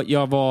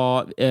 jag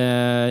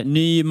var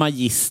ny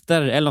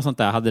magister eller något sånt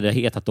där hade det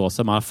hetat då,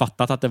 så man har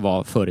fattat att det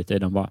var förr i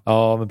tiden bara.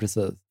 Ja, men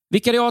precis.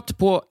 Vikariat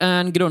på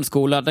en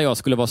grundskola där jag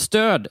skulle vara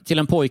stöd till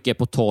en pojke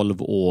på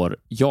 12 år,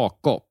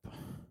 Jakob.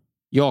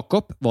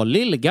 Jakob var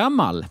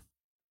lillgammal.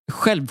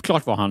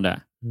 Självklart var han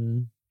det.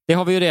 Mm. Det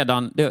har vi ju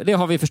redan, det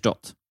har vi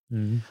förstått.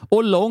 Mm.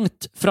 Och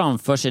långt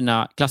framför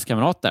sina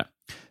klasskamrater.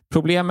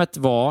 Problemet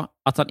var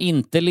att han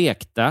inte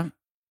lekte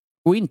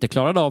och inte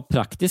klarade av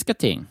praktiska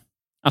ting.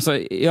 Alltså,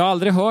 jag har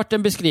aldrig hört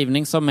en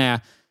beskrivning som är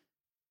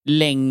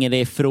längre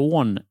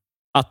ifrån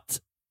att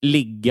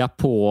ligga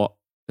på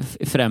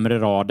främre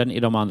raden i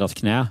de andras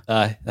knä.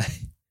 Nej.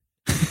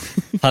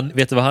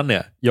 Vet du vad han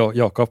är?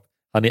 Jakob.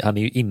 Han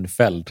är ju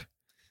infälld.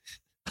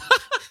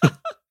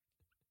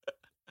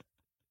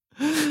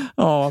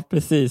 Ja,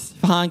 precis.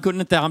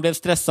 Han blev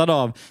stressad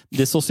av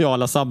det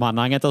sociala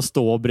sammanhanget att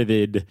stå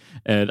bredvid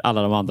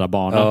alla de andra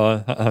barnen.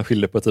 Ja, han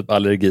skyller på typ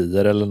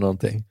allergier eller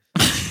någonting.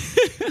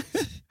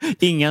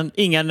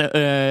 Ingen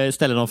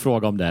ställer någon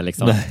fråga om det.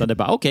 Liksom. Utan det är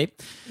bara, okej.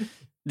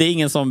 Det är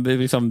ingen som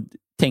liksom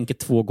tänker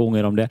 2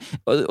 gånger om det.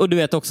 Och du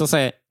vet också, så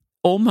här,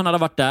 om han hade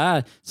varit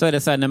där så är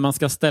det så här, när man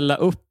ska ställa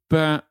upp,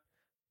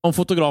 om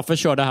fotografer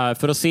kör det här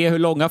för att se hur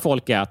långa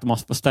folk är, att man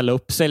måste ställa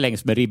upp sig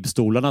längs med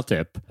ribbstolarna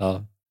typ.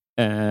 Ja.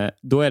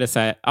 Då är det så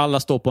här, alla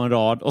står på en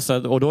rad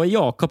och då är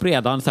Jakob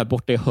redan så här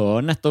borta i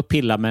hörnet och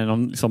pillar med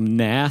någon liksom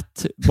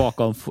nät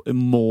bakom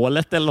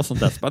målet eller något sånt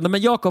där. Så bara, nej,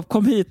 men Jakob,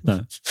 kom hit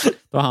nu.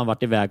 Då har han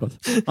varit iväg.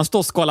 Han står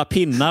och skalar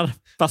pinnar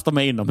fast de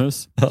är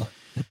inomhus. Ja.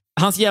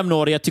 Hans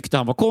jämnåriga tyckte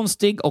han var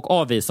konstig och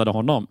avvisade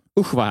honom.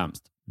 Usch, vad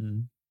hemskt.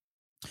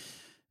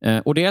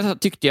 Och det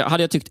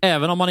hade jag tyckt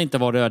även om man inte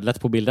var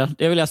rödlätt på bilden.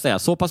 Det vill jag säga.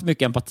 Så pass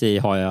mycket empati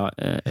har jag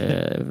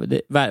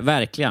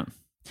verkligen.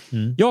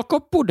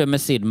 Jakob bodde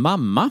med sin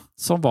mamma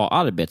som var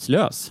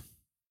arbetslös.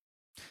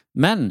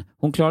 Men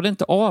hon klarade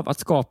inte av att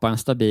skapa en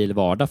stabil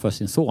vardag för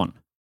sin son.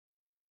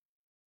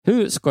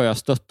 Hur ska jag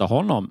stötta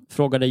honom?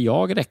 Frågade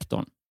jag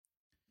rektorn.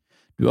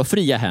 Du har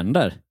fria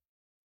händer.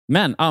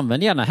 Men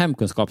använd gärna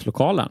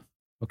hemkunskapslokalen.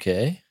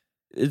 Okej.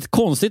 Ett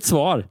konstigt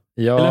svar.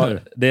 Ja, eller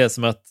hur? Det är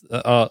som att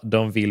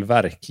de vill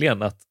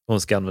verkligen att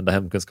hon ska använda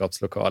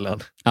hemkunskapslokalen.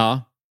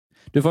 Ja.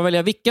 Du får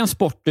välja vilken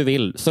sport du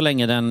vill så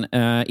länge den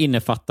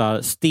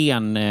innefattar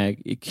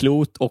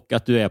stenklot och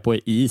att du är på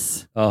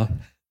is. Ja.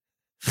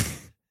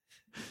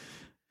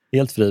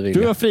 Helt frivillig.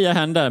 Du har fria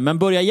händer, men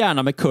börja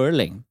gärna med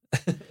curling.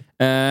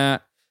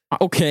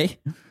 Okej.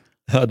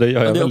 Ja, det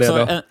gör jag väl det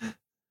då.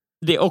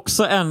 Det är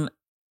också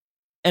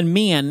en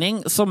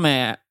mening som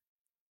är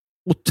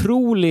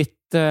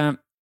otroligt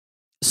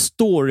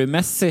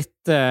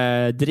storymässigt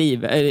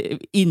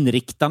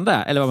inriktande,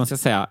 eller vad man ska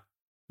säga.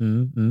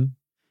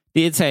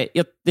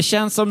 Det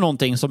känns som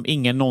någonting som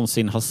ingen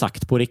någonsin har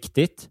sagt på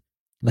riktigt.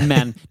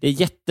 Men det är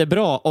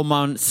jättebra om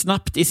man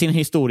snabbt i sin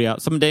historia,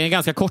 som det är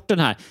ganska kort den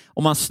här,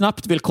 om man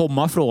snabbt vill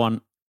komma från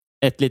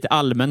ett lite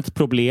allmänt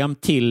problem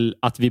till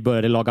att vi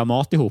började laga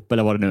mat ihop,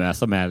 eller vad det nu är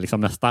som är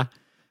liksom nästa.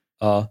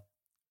 Ja.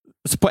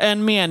 Så på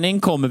en mening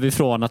kommer vi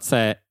från att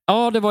säga,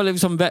 ja, det var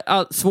liksom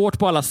svårt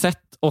på alla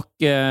sätt och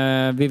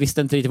vi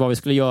visste inte riktigt vad vi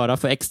skulle göra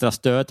för extra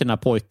stöd till den här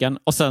pojken.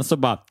 Och sen så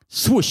bara,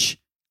 swoosh,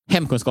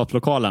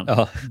 hemkunskapslokalen.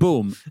 Ja.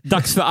 Boom.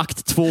 Dags för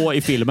akt 2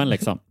 i filmen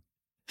liksom.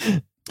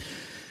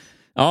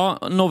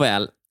 Ja,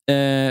 nåväl.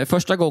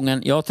 Första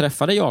gången jag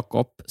träffade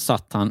Jakob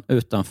satt han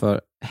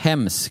utanför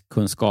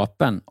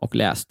hemskunskapen och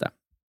läste.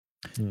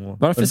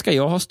 Varför ska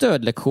jag ha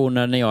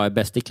stödlektioner när jag är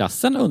bäst i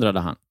klassen, undrade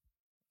han.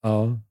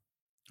 Ja.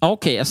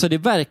 Okej, alltså det är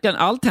verkligen,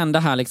 allt händer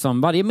här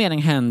liksom, varje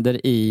mening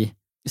händer i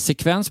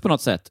sekvens på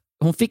något sätt.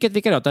 Hon fick ett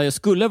vikariat där jag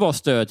skulle vara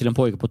stöd till en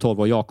pojke på 12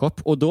 år, Jakob.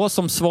 Och då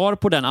som svar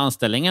på den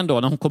anställningen då,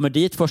 när hon kommer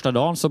dit första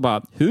dagen så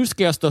bara, hur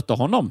ska jag stötta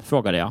honom?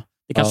 Frågade jag.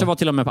 Det kanske var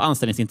till och med på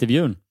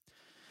anställningsintervjun.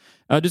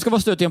 Du ska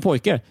vara stöd till en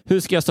pojke. Hur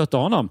ska jag stötta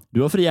honom?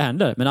 Du har fria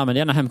händer, men använd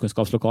gärna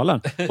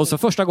hemkunskapslokalen. Och så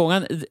första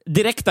gången,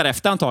 direkt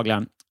därefter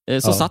antagligen,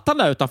 så satt han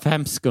där utanför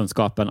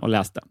hemkunskapen och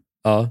läste.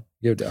 Ja,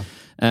 gud ja.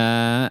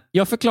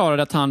 Jag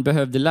förklarade att han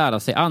behövde lära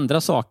sig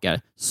andra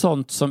saker.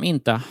 Sånt som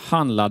inte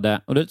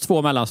handlade, och det är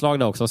 2 mellanslag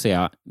där också, ser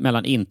jag,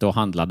 mellan inte och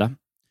handlade.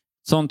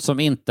 Sånt som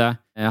inte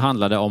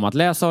handlade om att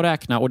läsa och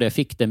räkna, och det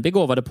fick den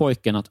begåvade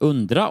pojken att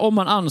undra om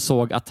man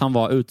ansåg att han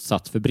var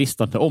utsatt för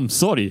bristande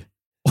omsorg.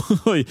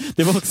 Oj,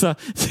 det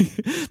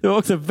var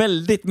också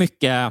väldigt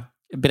mycket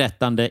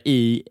berättande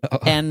i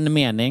en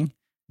mening.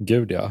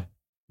 Gud ja.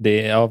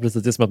 Det är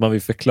precis, det är som att man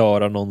vill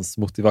förklara någons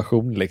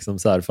motivation liksom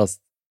så här,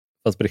 fast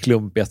på det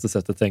klumpigaste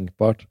sättet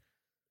tänkbart.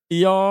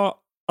 Ja,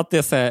 att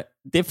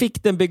det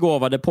fick den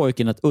begåvade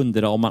pojken att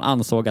undra om man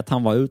ansåg att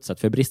han var utsatt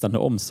för bristande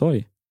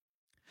omsorg.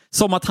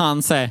 Som att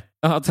han säger,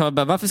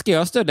 varför ska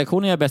jag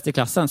stödlektion när jag är bäst i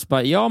klassen? Så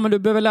bara, ja, men du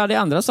behöver lära dig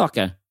andra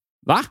saker.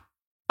 Va?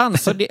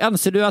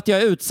 Anser du att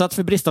jag är utsatt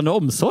för bristande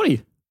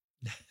omsorg?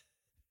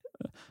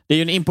 Det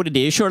är ju det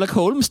är ju Sherlock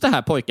Holmes det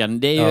här pojken.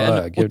 Det är ju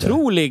en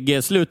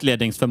otrolig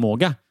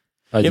slutledningsförmåga.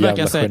 Ja, det är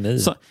verkligen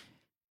så,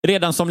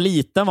 redan som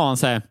liten var han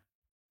så här: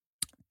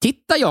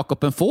 titta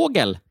Jakob, en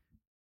fågel.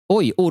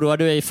 Oj, oroar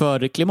du dig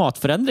för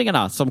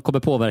klimatförändringarna som kommer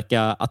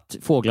påverka att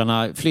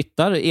fåglarna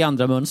flyttar i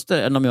andra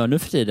mönster än de gör nu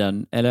för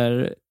tiden?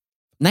 Eller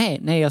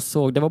nej, jag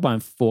såg, det var bara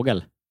en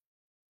fågel.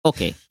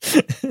 Okej.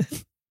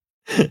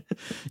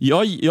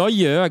 Jag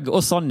ljög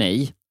och sa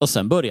nej och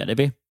sen började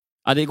vi.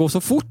 Ja, det går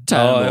så fort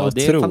här. Ja,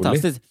 det är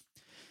fantastiskt.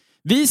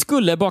 Vi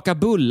skulle baka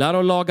bullar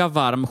och laga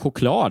varm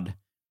choklad.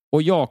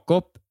 Och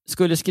Jakob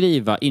skulle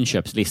skriva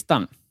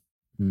inköpslistan.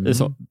 Det är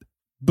så.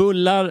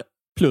 Bullar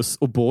plus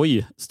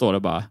O'boy står det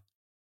bara.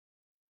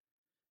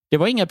 Det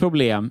var inga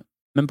problem,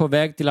 men på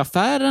väg till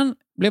affären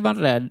blev han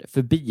rädd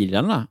för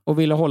bilarna och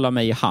ville hålla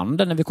mig i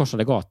handen när vi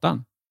korsade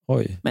gatan.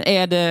 Oj.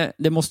 Men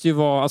det måste ju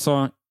vara,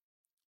 alltså,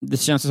 det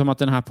känns som att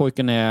den här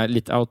pojken är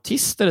lite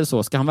autist eller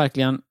så. Ska han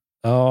verkligen,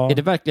 är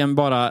det verkligen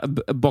bara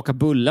baka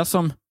bullar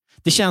som,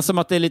 det känns som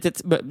att det är lite,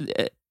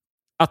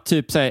 att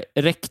typ så här,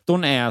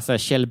 rektorn är så här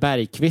Kjell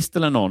Bergqvist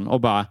eller någon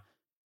och bara,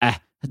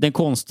 den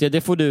konstiga,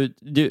 det får du,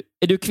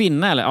 är du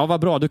kvinna eller? Ja,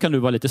 vad bra, då kan du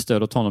vara lite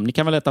stöd åt honom. Ni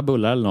kan väl äta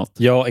bullar eller något?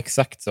 Ja,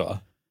 exakt så.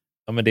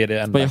 Ja, men det är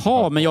det enda.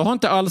 Jaha, men jag har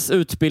inte alls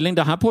utbildning.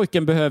 Den här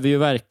pojken behöver ju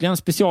verkligen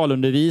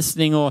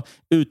specialundervisning och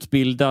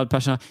utbildad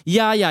personal.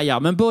 Ja,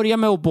 men börja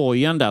med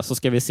O'boyen där så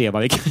ska vi se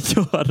vad vi kan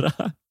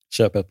göra.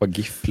 Köp ett par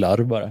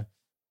gifflar bara.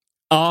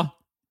 Ja,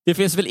 det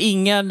finns väl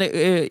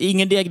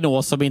ingen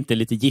diagnos som inte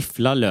lite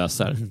gifflar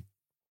löser.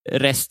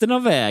 Resten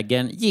av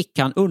vägen gick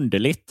han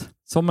underligt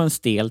som en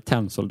stel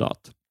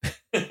tennsoldat.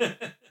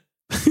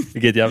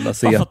 Vilket jävla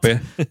CP.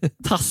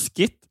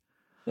 Taskigt.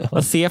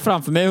 Jag ser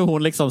framför mig hur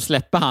hon liksom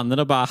släpper handen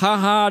och bara,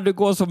 haha, du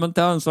går som en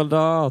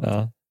tennsoldat.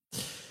 Ja.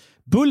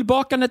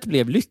 Bullbakandet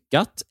blev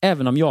lyckat,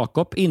 även om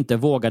Jakob inte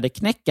vågade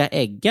knäcka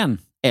äggen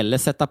eller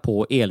sätta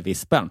på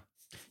elvispen.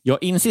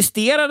 Jag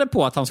insisterade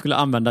på att han skulle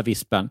använda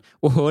vispen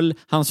och höll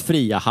hans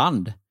fria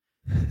hand.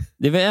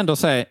 Det vill ändå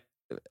säga,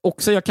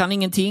 också jag kan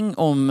ingenting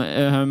om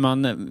hur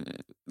man,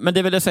 men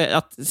det vill säga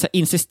att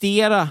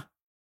insistera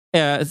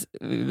är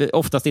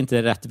oftast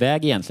inte rätt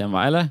väg egentligen,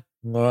 va? Eller?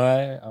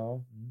 Nej,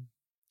 ja.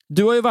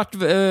 Du har ju varit,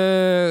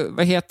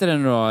 vad heter det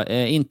nu då?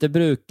 Inte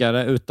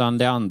brukare utan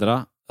det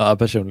andra. Ja,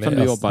 personlig som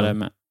du jobbade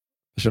med.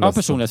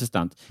 Personlig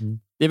assistent.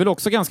 Det är väl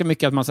också ganska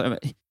mycket att man,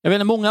 jag vet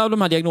inte, många av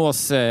de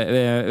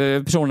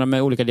här personerna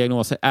med olika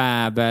diagnoser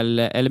är väl,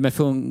 eller med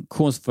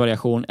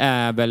funktionsvariation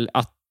är väl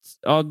att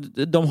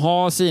de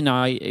har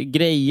sina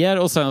grejer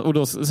och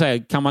då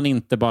kan man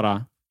inte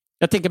bara,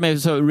 jag tänker mig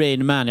så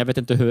Rain Man, jag vet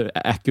inte hur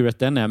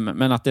accurate den är,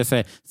 men att det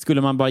säger,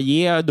 skulle man bara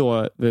ge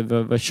då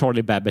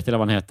Charlie Babbitt eller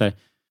vad han heter,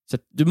 så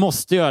du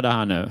måste göra det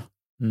här nu.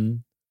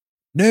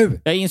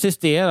 Nu! Jag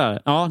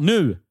insisterar. Ja,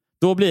 nu!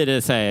 Då blir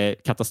det så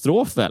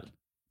katastrof väl?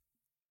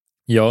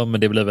 Ja,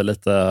 men det blir väl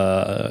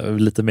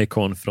lite mer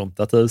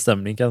konfrontativ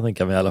stämning kan jag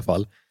tänka mig i alla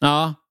fall.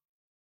 Ja,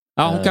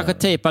 hon kanske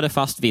tejpade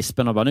fast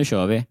vispen och bara, nu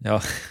kör vi.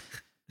 Ja.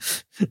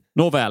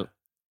 Nåväl.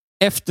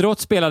 Efteråt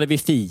spelade vi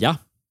Fia.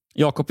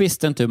 Jakob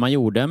visste inte hur man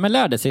gjorde, men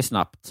lärde sig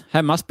snabbt.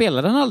 Hemma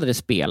spelade han aldrig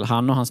spel.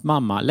 Han och hans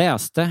mamma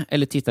läste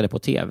eller tittade på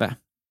tv.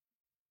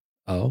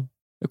 Ja.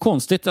 Det är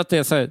konstigt att det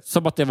är så,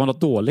 som att det var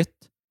något dåligt.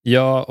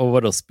 Ja, och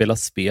vadå, spela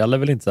spel är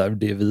väl inte så här.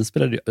 Vi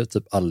spelade ju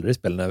typ aldrig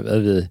spel när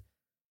vi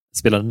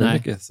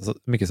spelade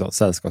mycket sånt,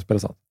 sällskapsspel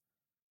och sånt.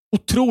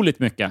 Otroligt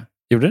mycket.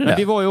 Gjorde ni det? Men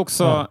vi var ju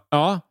också,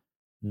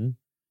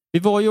 vi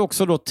var ju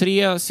också då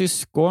tre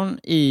syskon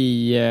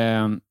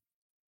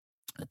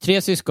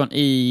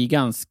i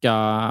ganska,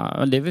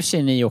 det är väl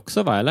sig ni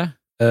också, va, eller?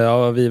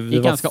 Ja, vi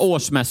var ganska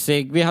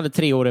årsmässig. Vi hade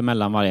 3 år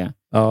emellan varje.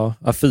 Ja,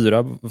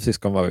 4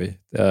 syskon var vi.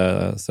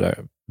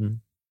 Sådär.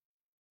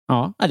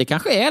 Ja, det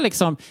kanske är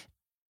liksom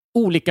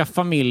olika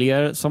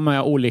familjer som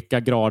har olika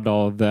grad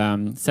av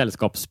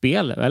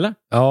sällskapsspel, eller?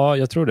 Ja,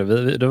 jag tror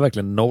det. Det var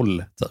verkligen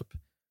 0, typ.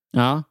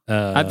 Ja,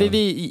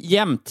 vi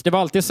jämt. Det var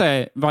alltid så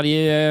här,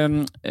 varje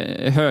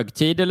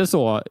högtid eller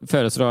så,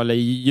 födelsedag eller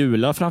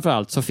jular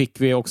framförallt, så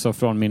fick vi också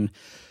från min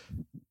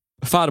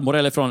farmor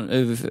eller från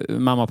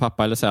mamma och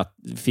pappa eller så att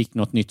fick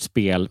något nytt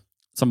spel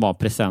som var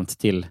present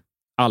till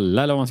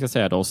alla, eller vad man ska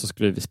säga då, och så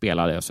skulle vi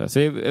spela det. Så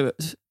jag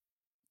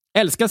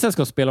älskar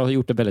sällskapsspel och har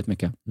gjort det väldigt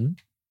mycket.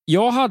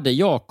 Jag hade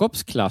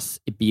Jakobs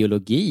klass i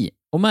biologi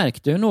och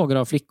märkte hur några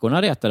av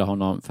flickorna retade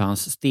honom för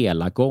hans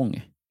stela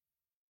gång.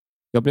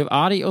 Jag blev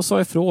arg och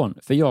sa ifrån,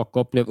 för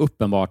Jakob blev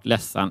uppenbart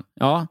ledsen.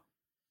 Ja,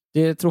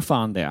 det tror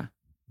fan det.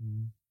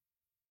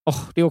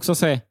 Det är också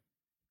så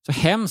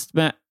hemskt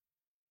med,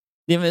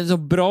 det är en så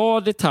bra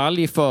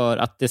detalj för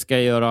att det ska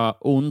göra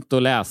ont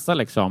att läsa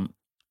liksom.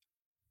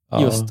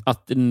 Ja. Just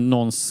att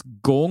någons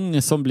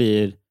gång som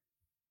blir,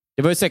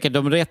 det var ju säkert,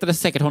 de retade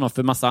säkert honom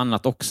för massa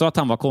annat också, att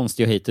han var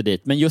konstig och hit och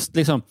dit, men just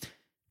liksom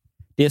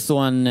det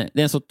är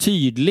en så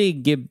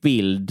tydlig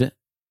bild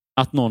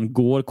att någon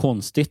går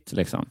konstigt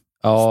liksom.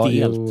 Ja,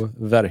 jo,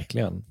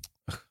 verkligen.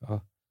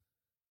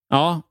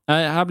 Ja,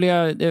 här blir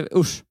jag,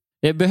 usch.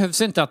 Det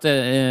behövs inte att det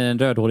är en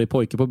rödhårig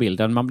pojke på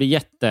bilden. Man blir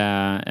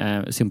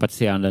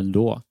jättesympatiserande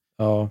ändå.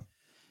 Ja.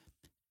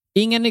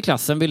 Ingen i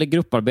klassen ville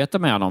grupparbeta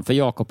med honom för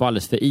Jakob var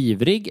alldeles för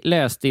ivrig,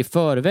 läste i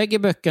förväg i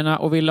böckerna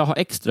och ville ha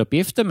extra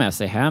uppgifter med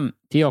sig hem.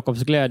 Till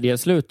Jakobs glädje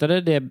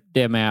slutade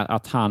det med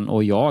att han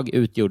och jag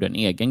utgjorde en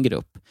egen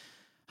grupp.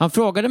 Han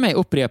frågade mig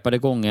upprepade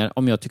gånger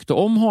om jag tyckte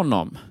om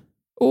honom.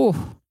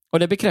 Och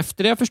det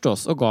bekräftade jag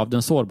förstås och gav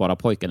den sårbara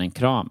pojken en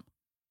kram.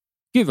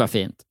 Gud vad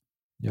fint.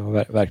 Ja,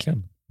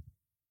 verkligen.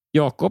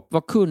 Jakob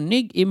var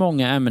kunnig i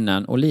många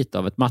ämnen och lite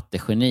av ett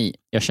mattegeni.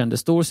 Jag kände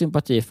stor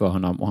sympati för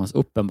honom och hans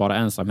uppenbara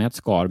ensamhet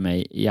skar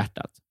mig i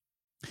hjärtat.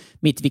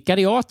 Mitt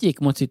vikariat gick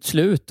mot sitt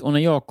slut och när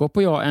Jakob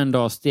och jag en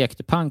dag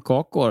stekte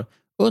pannkakor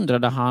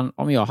undrade han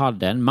om jag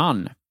hade en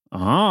man.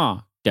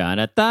 Aha,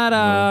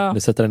 Nu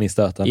sätter den i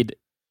stöten.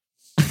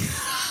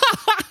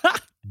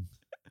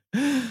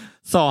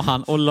 Sa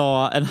han och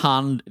la en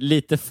hand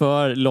lite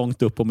för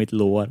långt upp på mitt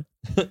lår.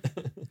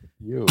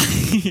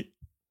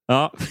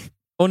 Ja.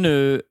 Och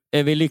nu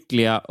är vi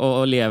lyckliga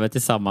och lever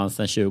tillsammans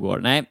sedan 20 år.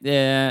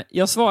 Nej,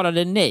 jag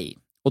svarade nej.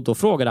 Och då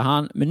frågade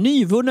han med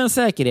nyvunnen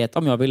säkerhet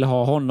om jag ville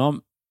ha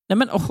honom. Nej,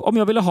 men om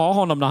jag ville ha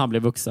honom när han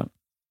blev vuxen.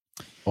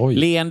 Oj.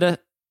 Leende,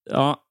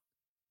 ja.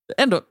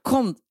 Ändå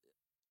kom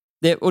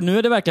det, och nu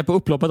är det verkligen på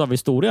upploppet av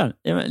historien.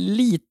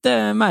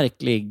 Lite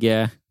märklig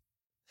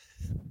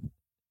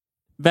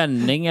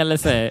vändning eller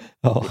så.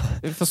 Ja.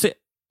 Får se.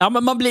 Ja,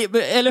 men man blir,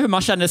 eller hur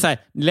man känner så här,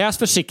 läs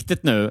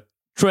försiktigt nu.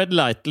 Tread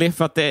lightly,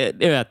 för att det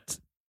vet.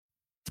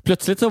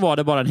 Plötsligt så var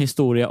det bara en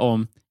historia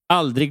om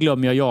aldrig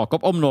glömmer jag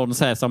Jakob, om någon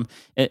säger som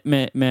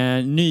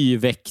med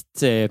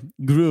nyväckt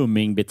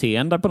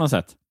grooming-beteende på något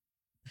sätt.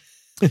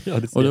 Ja,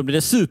 och då blir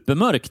det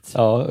supermörkt.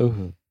 Ja,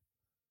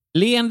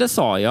 Leende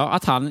sa jag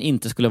att han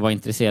inte skulle vara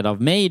intresserad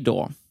av mig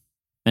då.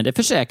 Men det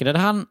försäkrade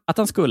han att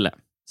han skulle.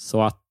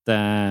 Så att,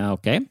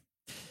 okej.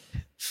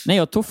 När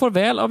jag tog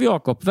farväl av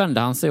Jakob vände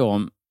han sig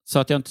om så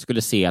att jag inte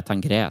skulle se att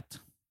han grät.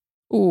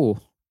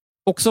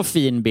 Också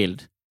fin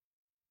bild.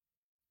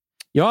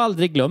 Jag har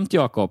aldrig glömt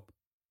Jakob.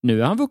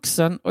 Nu är han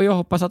vuxen och jag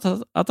hoppas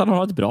att han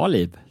har ett bra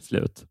liv.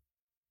 Slut.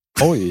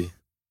 Oj.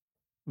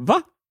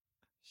 Va?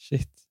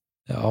 Shit.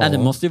 Ja. Det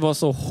måste ju vara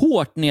så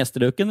hårt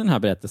nedstruken den här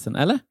berättelsen,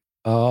 eller?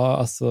 Ja,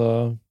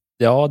 alltså...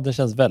 Ja, det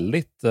känns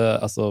väldigt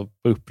alltså,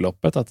 på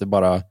upploppet att det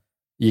bara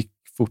gick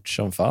fort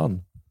som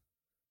fan.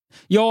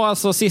 Ja,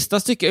 alltså sista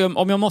stycket,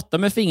 om jag måttar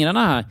med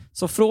fingrarna här,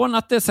 så från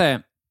att det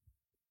säger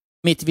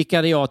mitt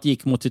vikariat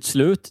gick mot sitt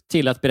slut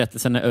till att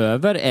berättelsen är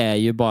över är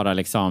ju bara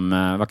liksom,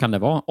 vad kan det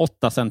vara?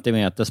 8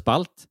 centimeter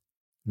spalt.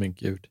 Men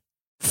gud.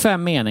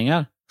 5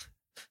 meningar.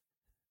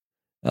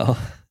 Ja.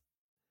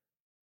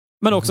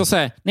 Men också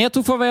säga, när jag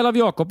tog farväl av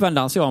Jakob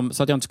vände han sig om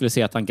så att jag inte skulle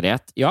se att han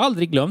grät. Jag har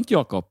aldrig glömt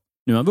Jakob.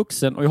 Nu är han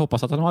vuxen och jag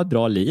hoppas att han har ett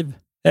bra liv.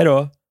 Hej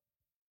då.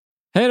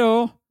 Hej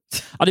då.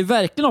 Ja, det är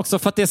verkligen också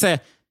för att det säger,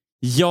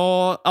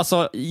 ja,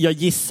 alltså jag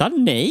gissar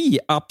nej,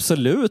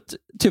 absolut,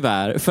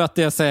 tyvärr. För att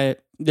det säger,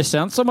 det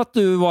känns som att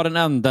du var den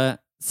enda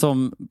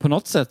som på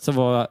något sätt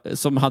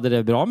som hade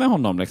det bra med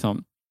honom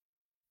liksom.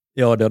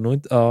 Ja, det har nog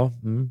inte, ja.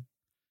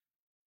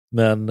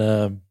 Men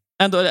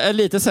ändå är det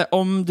lite så här,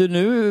 om du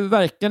nu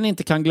verkligen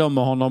inte kan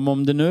glömma honom,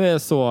 om det nu är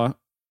så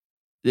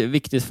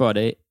viktigt för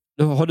dig,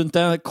 då har du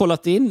inte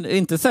kollat in,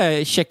 inte så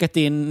här, checkat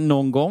in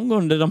någon gång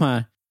under de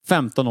här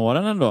 15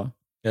 åren ändå.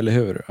 Eller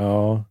hur?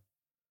 Ja.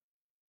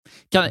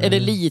 Är det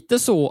lite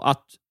så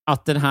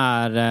att den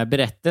här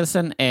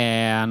berättelsen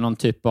är någon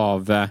typ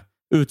av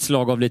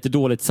utslag av lite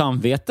dåligt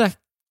samvete,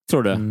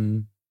 tror du?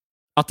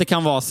 Att det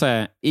kan vara så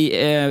här,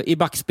 i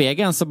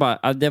backspegeln så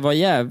bara, det var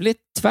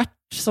jävligt tvärt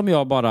som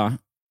jag bara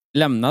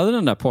lämnade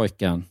den där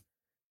pojken.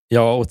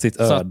 Ja, åt sitt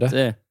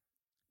öde.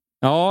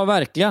 Ja,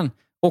 verkligen.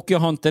 Och jag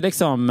har inte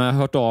liksom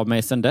hört av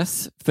mig sedan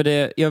dess.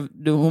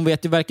 För hon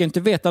verkar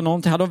inte veta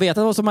någonting. Hade hon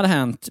vetat vad som hade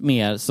hänt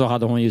mer så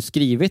hade hon ju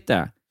skrivit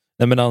det.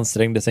 Nej, men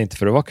ansträngde sig inte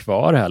för att vara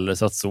kvar heller.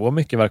 Så att så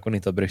mycket verkar hon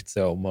inte ha brytt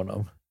sig om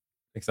honom.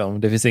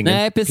 Liksom, det finns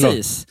Nej,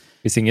 precis.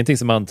 Det finns ingenting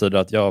som antyder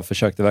att jag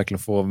försökte verkligen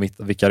få mitt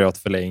vikariat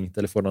förlängt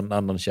eller få någon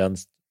annan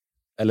tjänst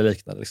eller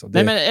liknande. Liksom.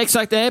 Nej, men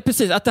exakt. Det är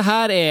precis att det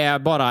här är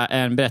bara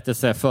en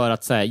berättelse för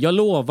att säga, jag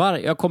lovar,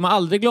 jag kommer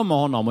aldrig glömma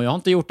honom och jag har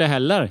inte gjort det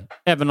heller.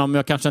 Även om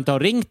jag kanske inte har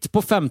ringt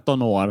på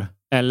 15 år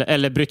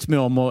eller brytt mig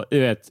om att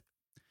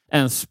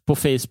ens på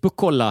Facebook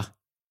kolla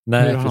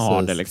hur han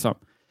har det. Liksom.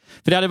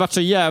 För det hade varit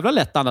så jävla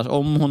lätt annars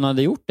om hon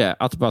hade gjort det.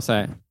 Att bara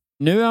säga,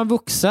 nu är han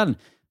vuxen.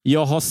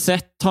 Jag har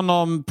sett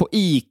honom på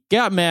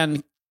ICA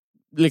med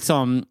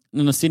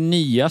sin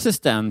nya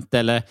assistent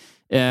eller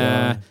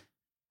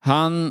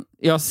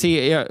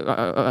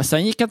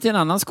sen gick han till en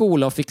annan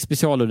skola och fick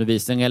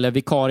specialundervisning eller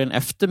vikarien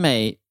efter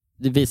mig.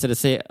 Det visade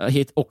sig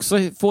också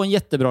få en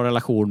jättebra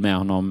relation med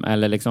honom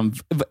eller liksom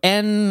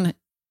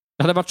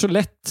det hade varit så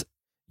lätt.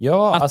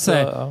 Ja, att alltså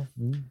säga,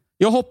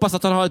 jag hoppas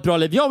att han har ett bra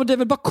liv. Ja, men det är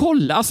väl bara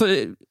kolla. Alltså,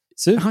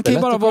 han kan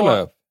ju bara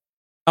vara...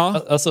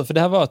 Ja. Alltså, för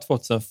det här var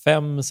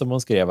 2005 som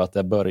hon skrev att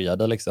det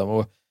började liksom.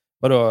 Och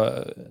vadå,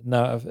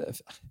 när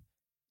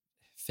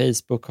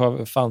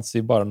Facebook fanns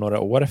ju bara några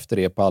år efter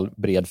det på all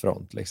bred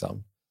front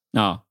liksom.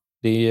 Ja.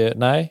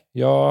 Nej,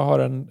 jag har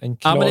en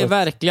klar... Ja, men det är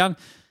verkligen...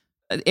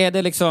 Är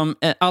det liksom...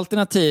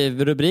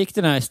 Alternativ rubrik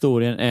till den här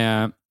historien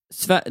är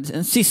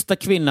den sista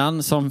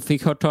kvinnan som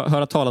fick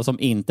höra talas om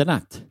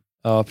internet.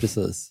 Ja,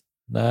 precis.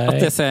 Nej. Att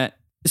det är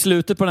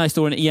slutet på den här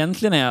historien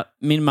egentligen är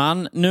min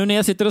man... Nu när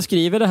jag sitter och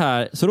skriver det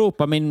här så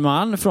ropar min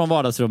man från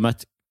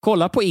vardagsrummet,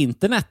 kolla på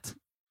internet.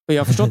 Och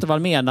jag förstår inte vad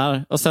han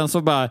menar. Och sen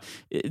så bara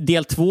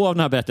del 2 av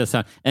den här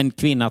berättelsen. En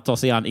kvinna tar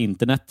sig an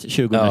internet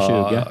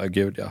 2020. Ja,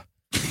 gud ja.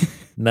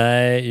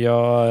 Nej,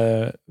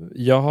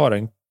 jag har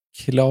en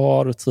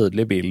klar och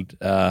tydlig bild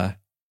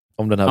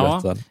om den här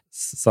berättelsen.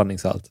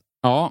 Sanningshalt.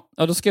 Ja,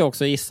 och då ska jag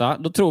också gissa.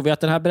 Då tror vi att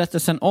den här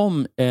berättelsen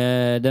om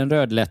den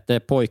rödlätte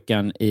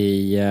pojken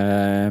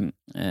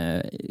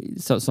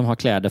som har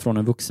kläder från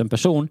en vuxen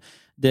person.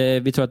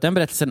 Vi tror att den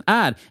berättelsen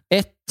är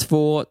 1,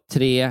 2,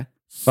 3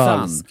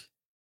 falsk.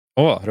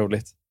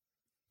 Roligt.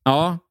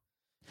 Ja.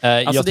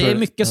 Alltså det är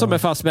mycket som är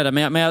falskt med det.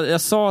 Men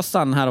jag sa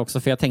sann här också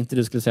för jag tänkte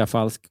du skulle säga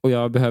falsk. Och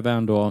jag behöver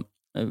ändå...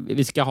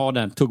 Vi ska ha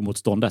den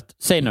tuggmotståndet.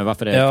 Säg nu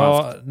varför det är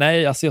falskt.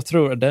 Nej, alltså jag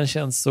tror den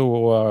känns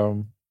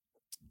så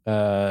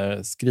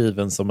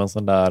skriven som en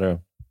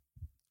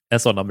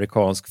sån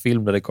amerikansk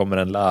film där det kommer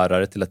en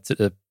lärare till ett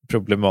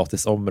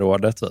problematiskt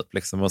område typ.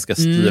 Liksom man ska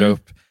styra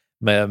upp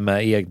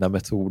med egna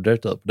metoder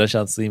typ. Det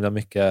känns så himla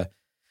mycket...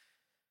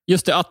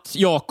 Just det, att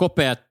Jakob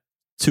är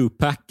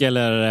Tupac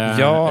eller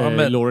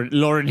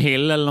Lauryn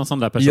Hill eller någon sån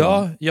där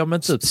person. Ja,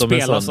 men typ som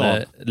en sån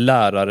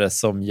lärare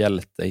som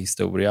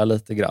hjältehistoria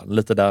lite grann.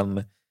 Lite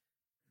den...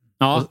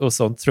 Ja. Och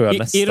sånt tror jag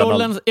nästan...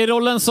 I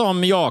rollen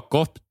som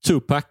Jakob,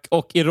 Tupac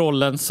och i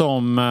rollen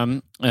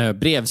som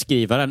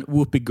brevskrivaren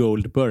Whoopi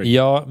Goldberg.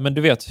 Ja, men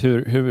du vet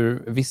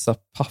hur vissa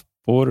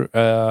pappor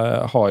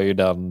har ju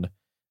den...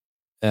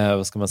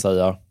 vad ska man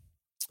säga?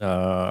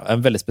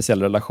 En väldigt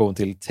speciell relation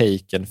till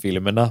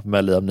Taken-filmerna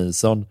med Liam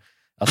Neeson.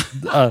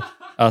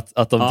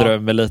 Att de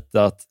drömmer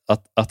lite,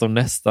 att de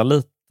nästan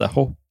lite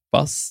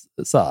hoppas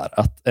så här,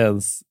 att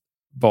ens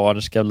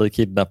barn ska bli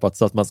kidnappat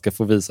så att man ska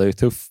få visa hur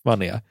tuff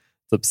man är.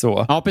 Typ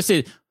så. Ja,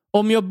 precis.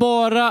 Om jag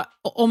bara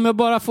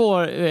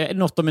får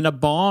något av mina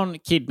barn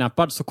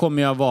kidnappad så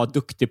kommer jag vara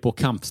duktig på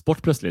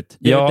kampsport plötsligt.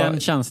 Det är den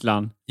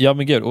känslan. Ja,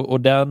 men gud.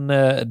 Och den...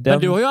 Men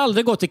du har ju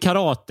aldrig gått i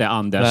karate,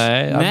 Anders.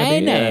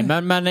 Nej.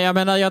 Men jag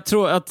menar, jag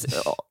tror att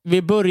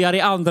vi börjar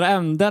i andra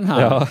änden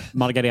här,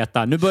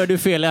 Margareta. Nu börjar du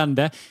fel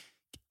ände.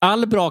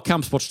 All bra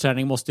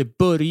kampsportsträning måste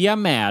börja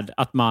med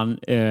att man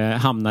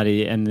hamnar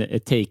i en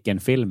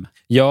Taken-film.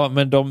 Ja,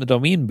 men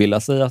de inbillar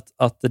sig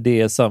att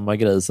det är samma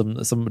grej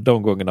som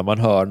de gångerna man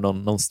hör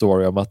någon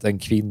story om att en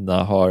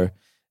kvinna har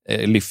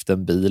lyft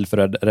en bil för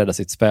att rädda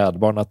sitt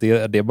spädbarn. Att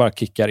det bara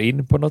kickar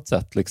in på något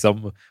sätt.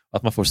 Liksom,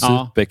 att man får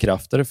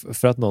superkrafter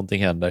för att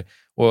någonting händer.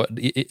 Och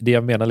det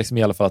jag menar liksom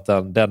i alla fall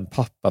att den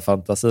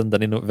pappafantasin,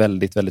 den är nog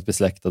väldigt, väldigt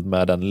besläktad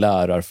med den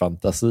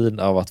lärarfantasin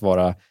av att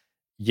vara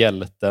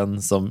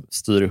hjälten som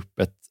styr upp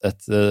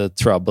ett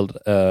troubled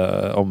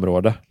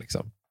område.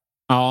 Liksom.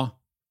 Ja.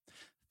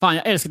 Fan,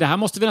 jag älskar det. Här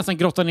måste vi nästan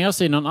grotta ner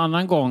oss i någon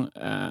annan gång.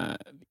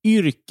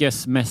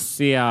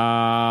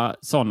 Yrkesmässiga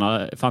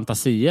sådana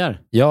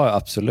fantasier. Ja,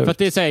 absolut. För att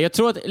det är så här, jag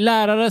tror att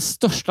lärares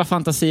största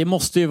fantasi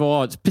måste ju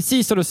vara,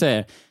 precis som du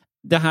säger,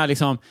 det här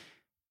liksom,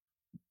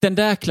 den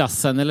där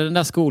klassen eller den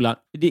där skolan,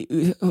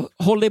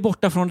 håll dig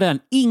borta från den.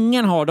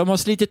 Ingen de har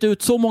slitit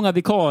ut så många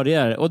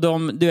vikarier och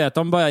de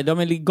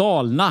är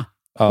galna.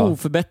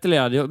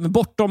 Oförbätterliga,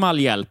 bortom all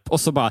hjälp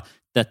och så bara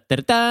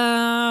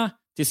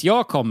tills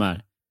jag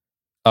kommer.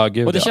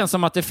 Och det känns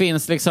som att det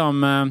finns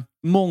liksom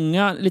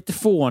många lite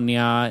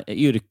fåniga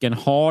yrken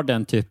har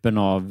den typen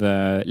av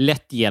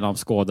lätt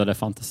genomskådade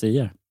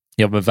fantasier.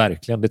 Ja, men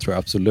verkligen, det tror jag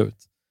absolut.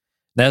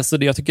 Nej, så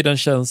jag tycker den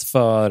känns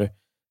för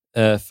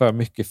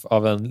mycket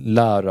av en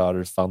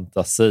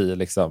lärarfantasi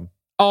liksom.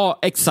 Ja,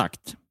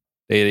 exakt.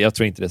 Jag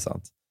tror inte det är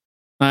sant.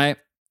 Nej.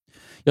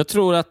 Jag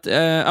tror att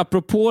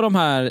apropå de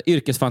här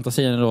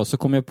yrkesfantasierna då, så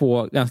kommer jag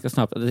på ganska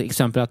snabbt ett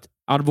exempel att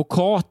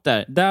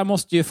advokater, där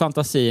måste ju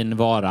fantasin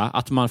vara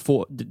att man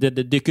får, det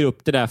dyker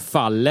upp det där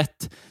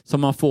fallet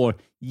som man får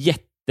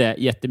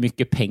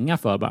jättemycket pengar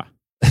för bara.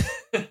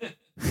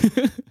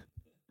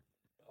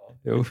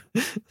 Jo.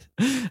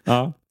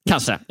 Ja,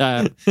 kanske.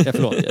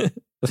 Förlåt.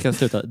 Jag ska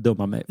sluta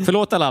dumma mig.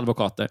 Förlåt alla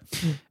advokater.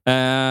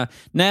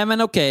 Nej,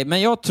 men okej.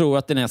 Men jag tror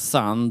att den är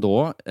sann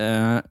då.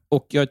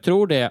 Och jag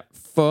tror det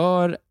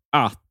för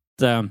att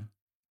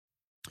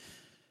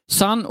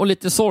sann och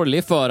lite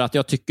sorglig för att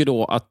jag tycker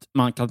då att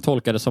man kan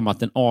tolka det som att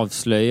den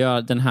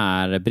avslöjar den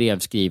här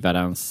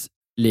brevskrivarens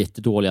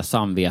lite dåliga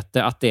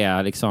samvete. Att det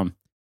är liksom...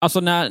 Alltså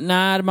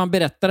när man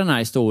berättar den här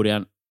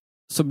historien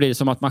så blir det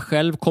som att man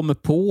själv kommer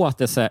på att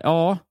det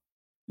säger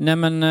nej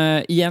men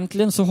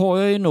egentligen så har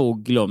jag ju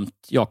nog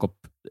glömt Jakob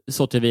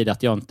så tillvida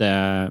att jag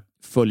inte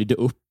följde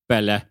upp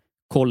eller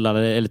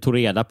kollade eller tog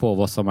reda på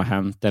vad som har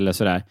hänt eller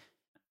sådär.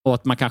 Och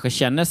att man kanske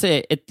känner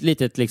sig ett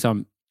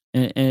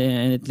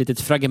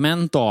litet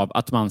fragment av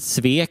att man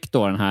svek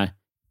då den här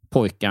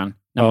pojken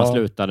när man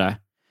slutade.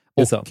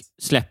 och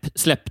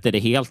släppte det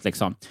helt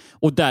liksom.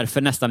 Och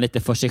därför nästan lite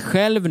för sig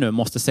själv nu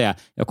måste säga,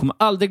 jag kommer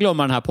aldrig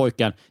glömma den här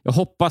pojken. Jag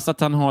hoppas att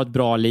han har ett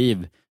bra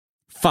liv.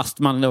 Fast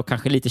man då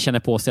kanske lite känner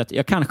på sig att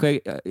jag kanske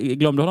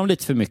glömde honom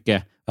lite för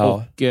mycket. Ja.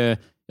 Och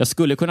jag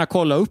skulle kunna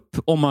kolla upp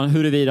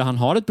huruvida han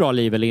har ett bra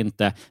liv eller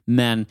inte.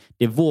 Men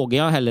det vågar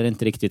jag heller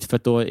inte riktigt, för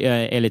då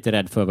är jag lite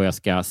rädd för vad jag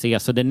ska se.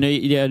 Så jag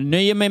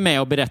nöjer mig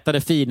med att berätta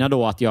det fina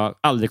då, att jag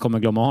aldrig kommer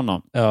glömma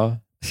honom.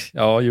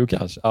 Ja, jo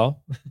kanske.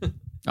 Ja.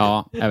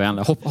 Ja, jag vet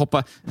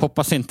inte.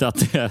 Hoppas inte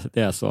att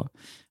det är så.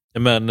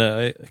 Men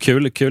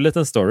kul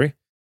liten story.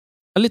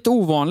 Lite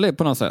ovanlig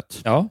på något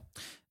sätt. Ja.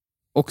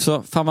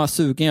 Också, fan vad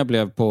sugen jag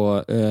blev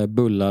på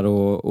bullar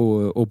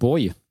och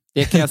boy.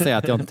 Det kan jag säga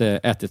att jag inte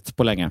ätit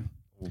på länge.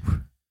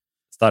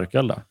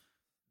 Starköl då?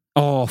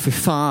 För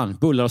fan.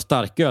 Bullar och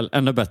starköl,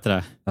 ännu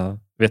bättre. Ja.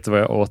 Vet du vad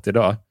jag åt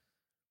idag?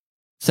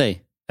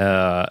 Säg.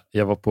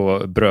 Jag var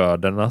på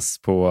Brödernas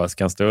på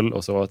Skanstull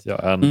och så åt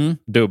jag en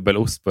dubbel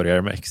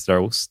ostburgare med extra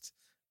ost.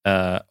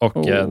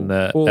 Och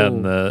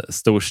en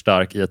stor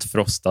stark i ett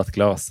frostat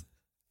glas.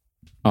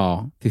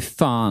 Ja, fy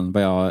fan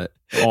vad jag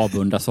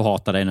avundas och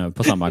hatar dig nu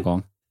på samma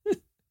gång.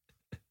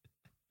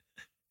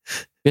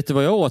 Vet du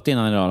vad jag åt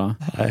innan idag då?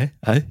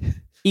 Nej.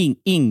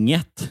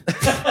 Inget.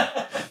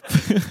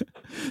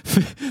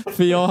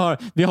 för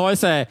vi har ju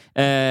så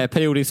här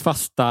periodiskt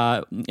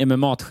fasta med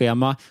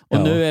matschema,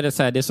 och nu är det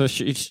så här, det är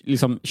så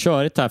liksom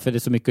körigt här, för det är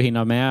så mycket att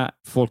hinna med.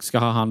 Folk ska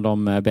ha hand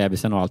om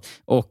bebisen och allt.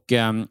 Och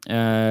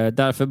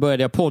därför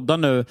började jag podda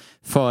nu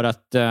för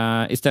att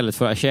istället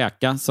för att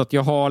käka, så att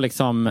jag har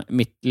liksom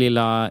mitt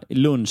lilla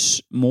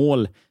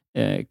lunchmål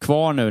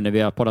kvar nu när vi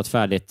har poddat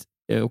färdigt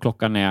och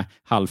klockan är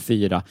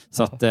 3:30.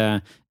 Så att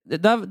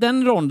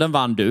den ronden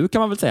vann du, kan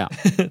man väl säga.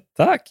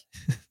 Tack.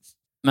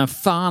 Men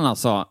fan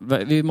alltså,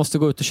 vi måste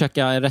gå ut och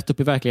käka rätt upp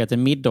i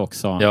verkligheten middag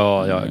också.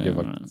 Ja,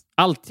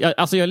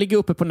 alltså jag ligger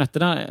uppe på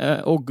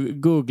nätterna och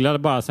googlar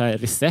bara så här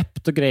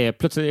recept och grejer.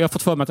 Plötsligt jag har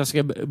fått för mig att jag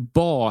ska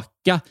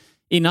baka.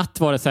 I natt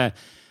var det så här,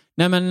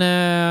 nej men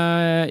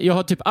jag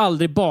har typ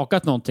aldrig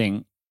bakat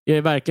någonting. Jag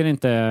är verkligen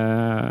inte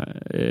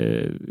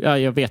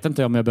jag vet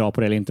inte om jag är bra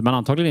på det eller inte, men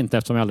antagligen inte,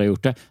 eftersom jag aldrig har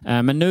gjort det.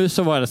 Men nu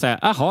så var det så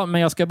här,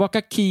 men jag ska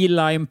baka key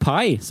lime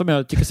pie som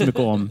jag tycker så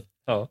mycket om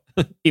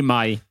i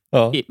maj.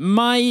 Ja. I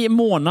maj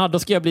månad,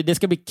 det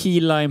ska bli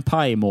key lime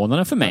pie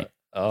månaden för mig.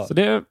 Ja. Så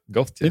det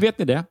gott. Det vet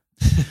ni det.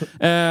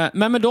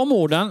 Men med de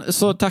orden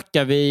så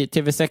tackar vi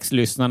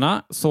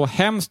TV6-lyssnarna så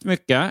hemskt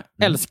mycket.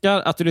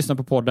 Älskar att du lyssnar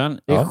på podden.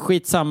 Det är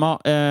skitsamma,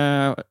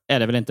 är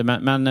det väl inte,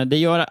 men det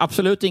gör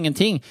absolut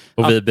ingenting.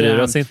 Och vi bryr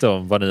oss inte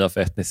om vad ni har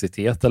för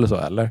etnicitet eller så,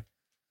 eller?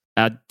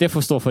 Det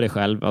får stå för dig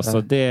själv.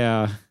 Alltså,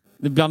 det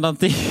blandar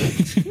inte.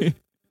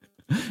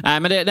 Nej,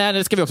 men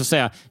det ska vi också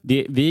säga.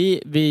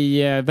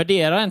 Vi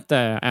värderar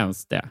inte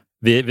ens det.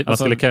 Man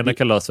skulle kunna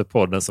kalla oss för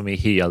podden som är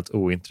helt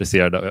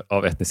ointresserad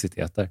av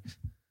etniciteter.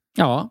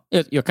 Ja,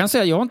 jag kan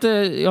säga jag har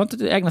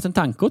inte ägnat en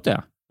tanke åt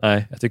det.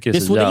 Nej, jag tycker det är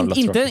så jävla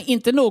tråkigt.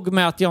 Inte nog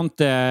med att jag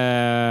inte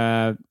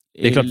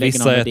det är klart,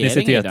 vissa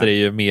etniciteter är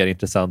ju mer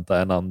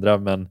intressanta än andra,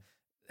 men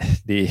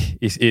det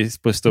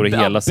är, på stora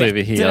hela så är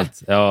vi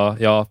helt...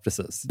 Ja,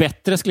 precis.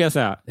 Bättre skulle jag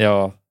säga.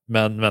 Ja,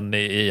 men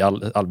i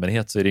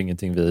allmänhet så är det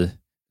ingenting vi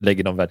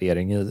lägger någon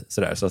värdering i.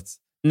 Sådär, så att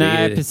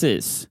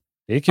precis.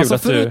 Det är kul alltså,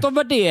 att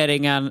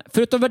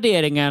förutom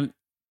värderingen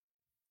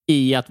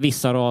i att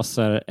vissa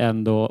raser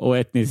ändå och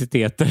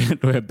etniciteter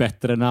ändå är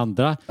bättre än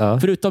andra. Ja.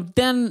 Förutom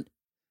den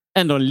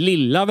ändå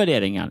lilla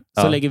värderingen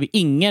så lägger vi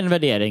ingen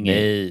värdering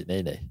i.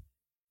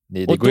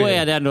 Nej, och då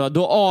är det ändå,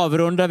 då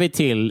avrundar vi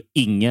till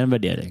ingen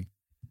värdering.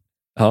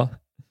 Ja.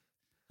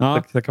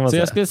 Så kan man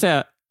säga. Jag skulle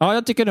säga,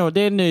 jag tycker nog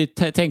det är en ny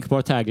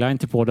tänkbar tagline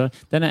till podden.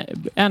 Den är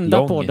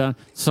enda podden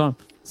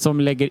som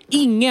lägger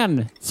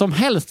ingen som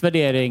helst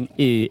värdering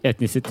i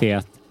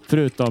etnicitet,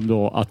 förutom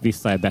då att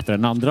vissa är bättre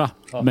än andra.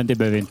 Ja. Men det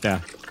behöver inte.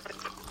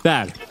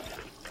 Där.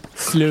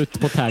 Slut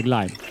på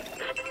tagline.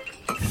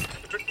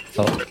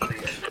 Ja.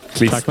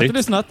 Tack för att du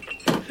lyssnat.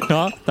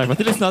 Ja, tack för att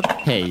du lyssnat.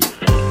 Hej.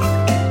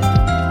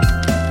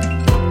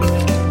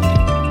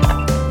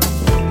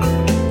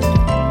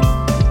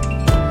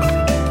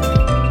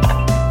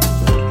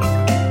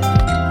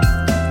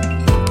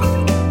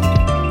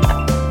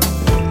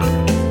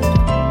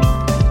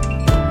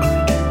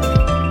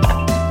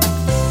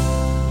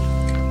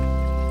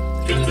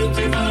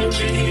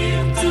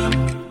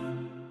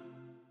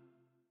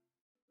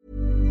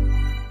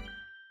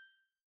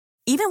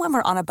 Even when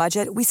we're on a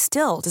budget, we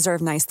still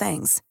deserve nice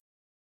things.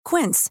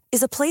 Quince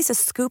is a place to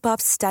scoop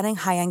up stunning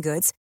high-end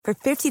goods for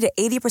 50 to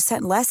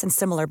 80% less than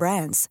similar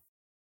brands.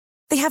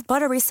 They have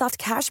buttery soft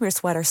cashmere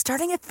sweaters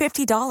starting at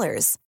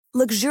 $50,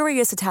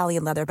 luxurious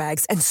Italian leather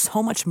bags, and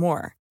so much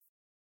more.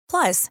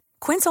 Plus,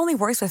 Quince only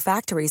works with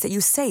factories that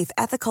use safe,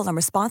 ethical, and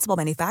responsible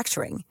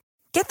manufacturing.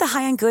 Get the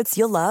high-end goods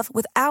you'll love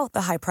without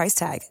the high price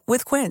tag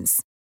with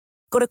Quince.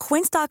 Go to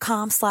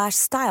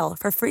quince.com/style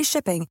for free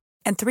shipping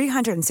and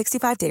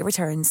 365-day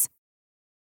returns.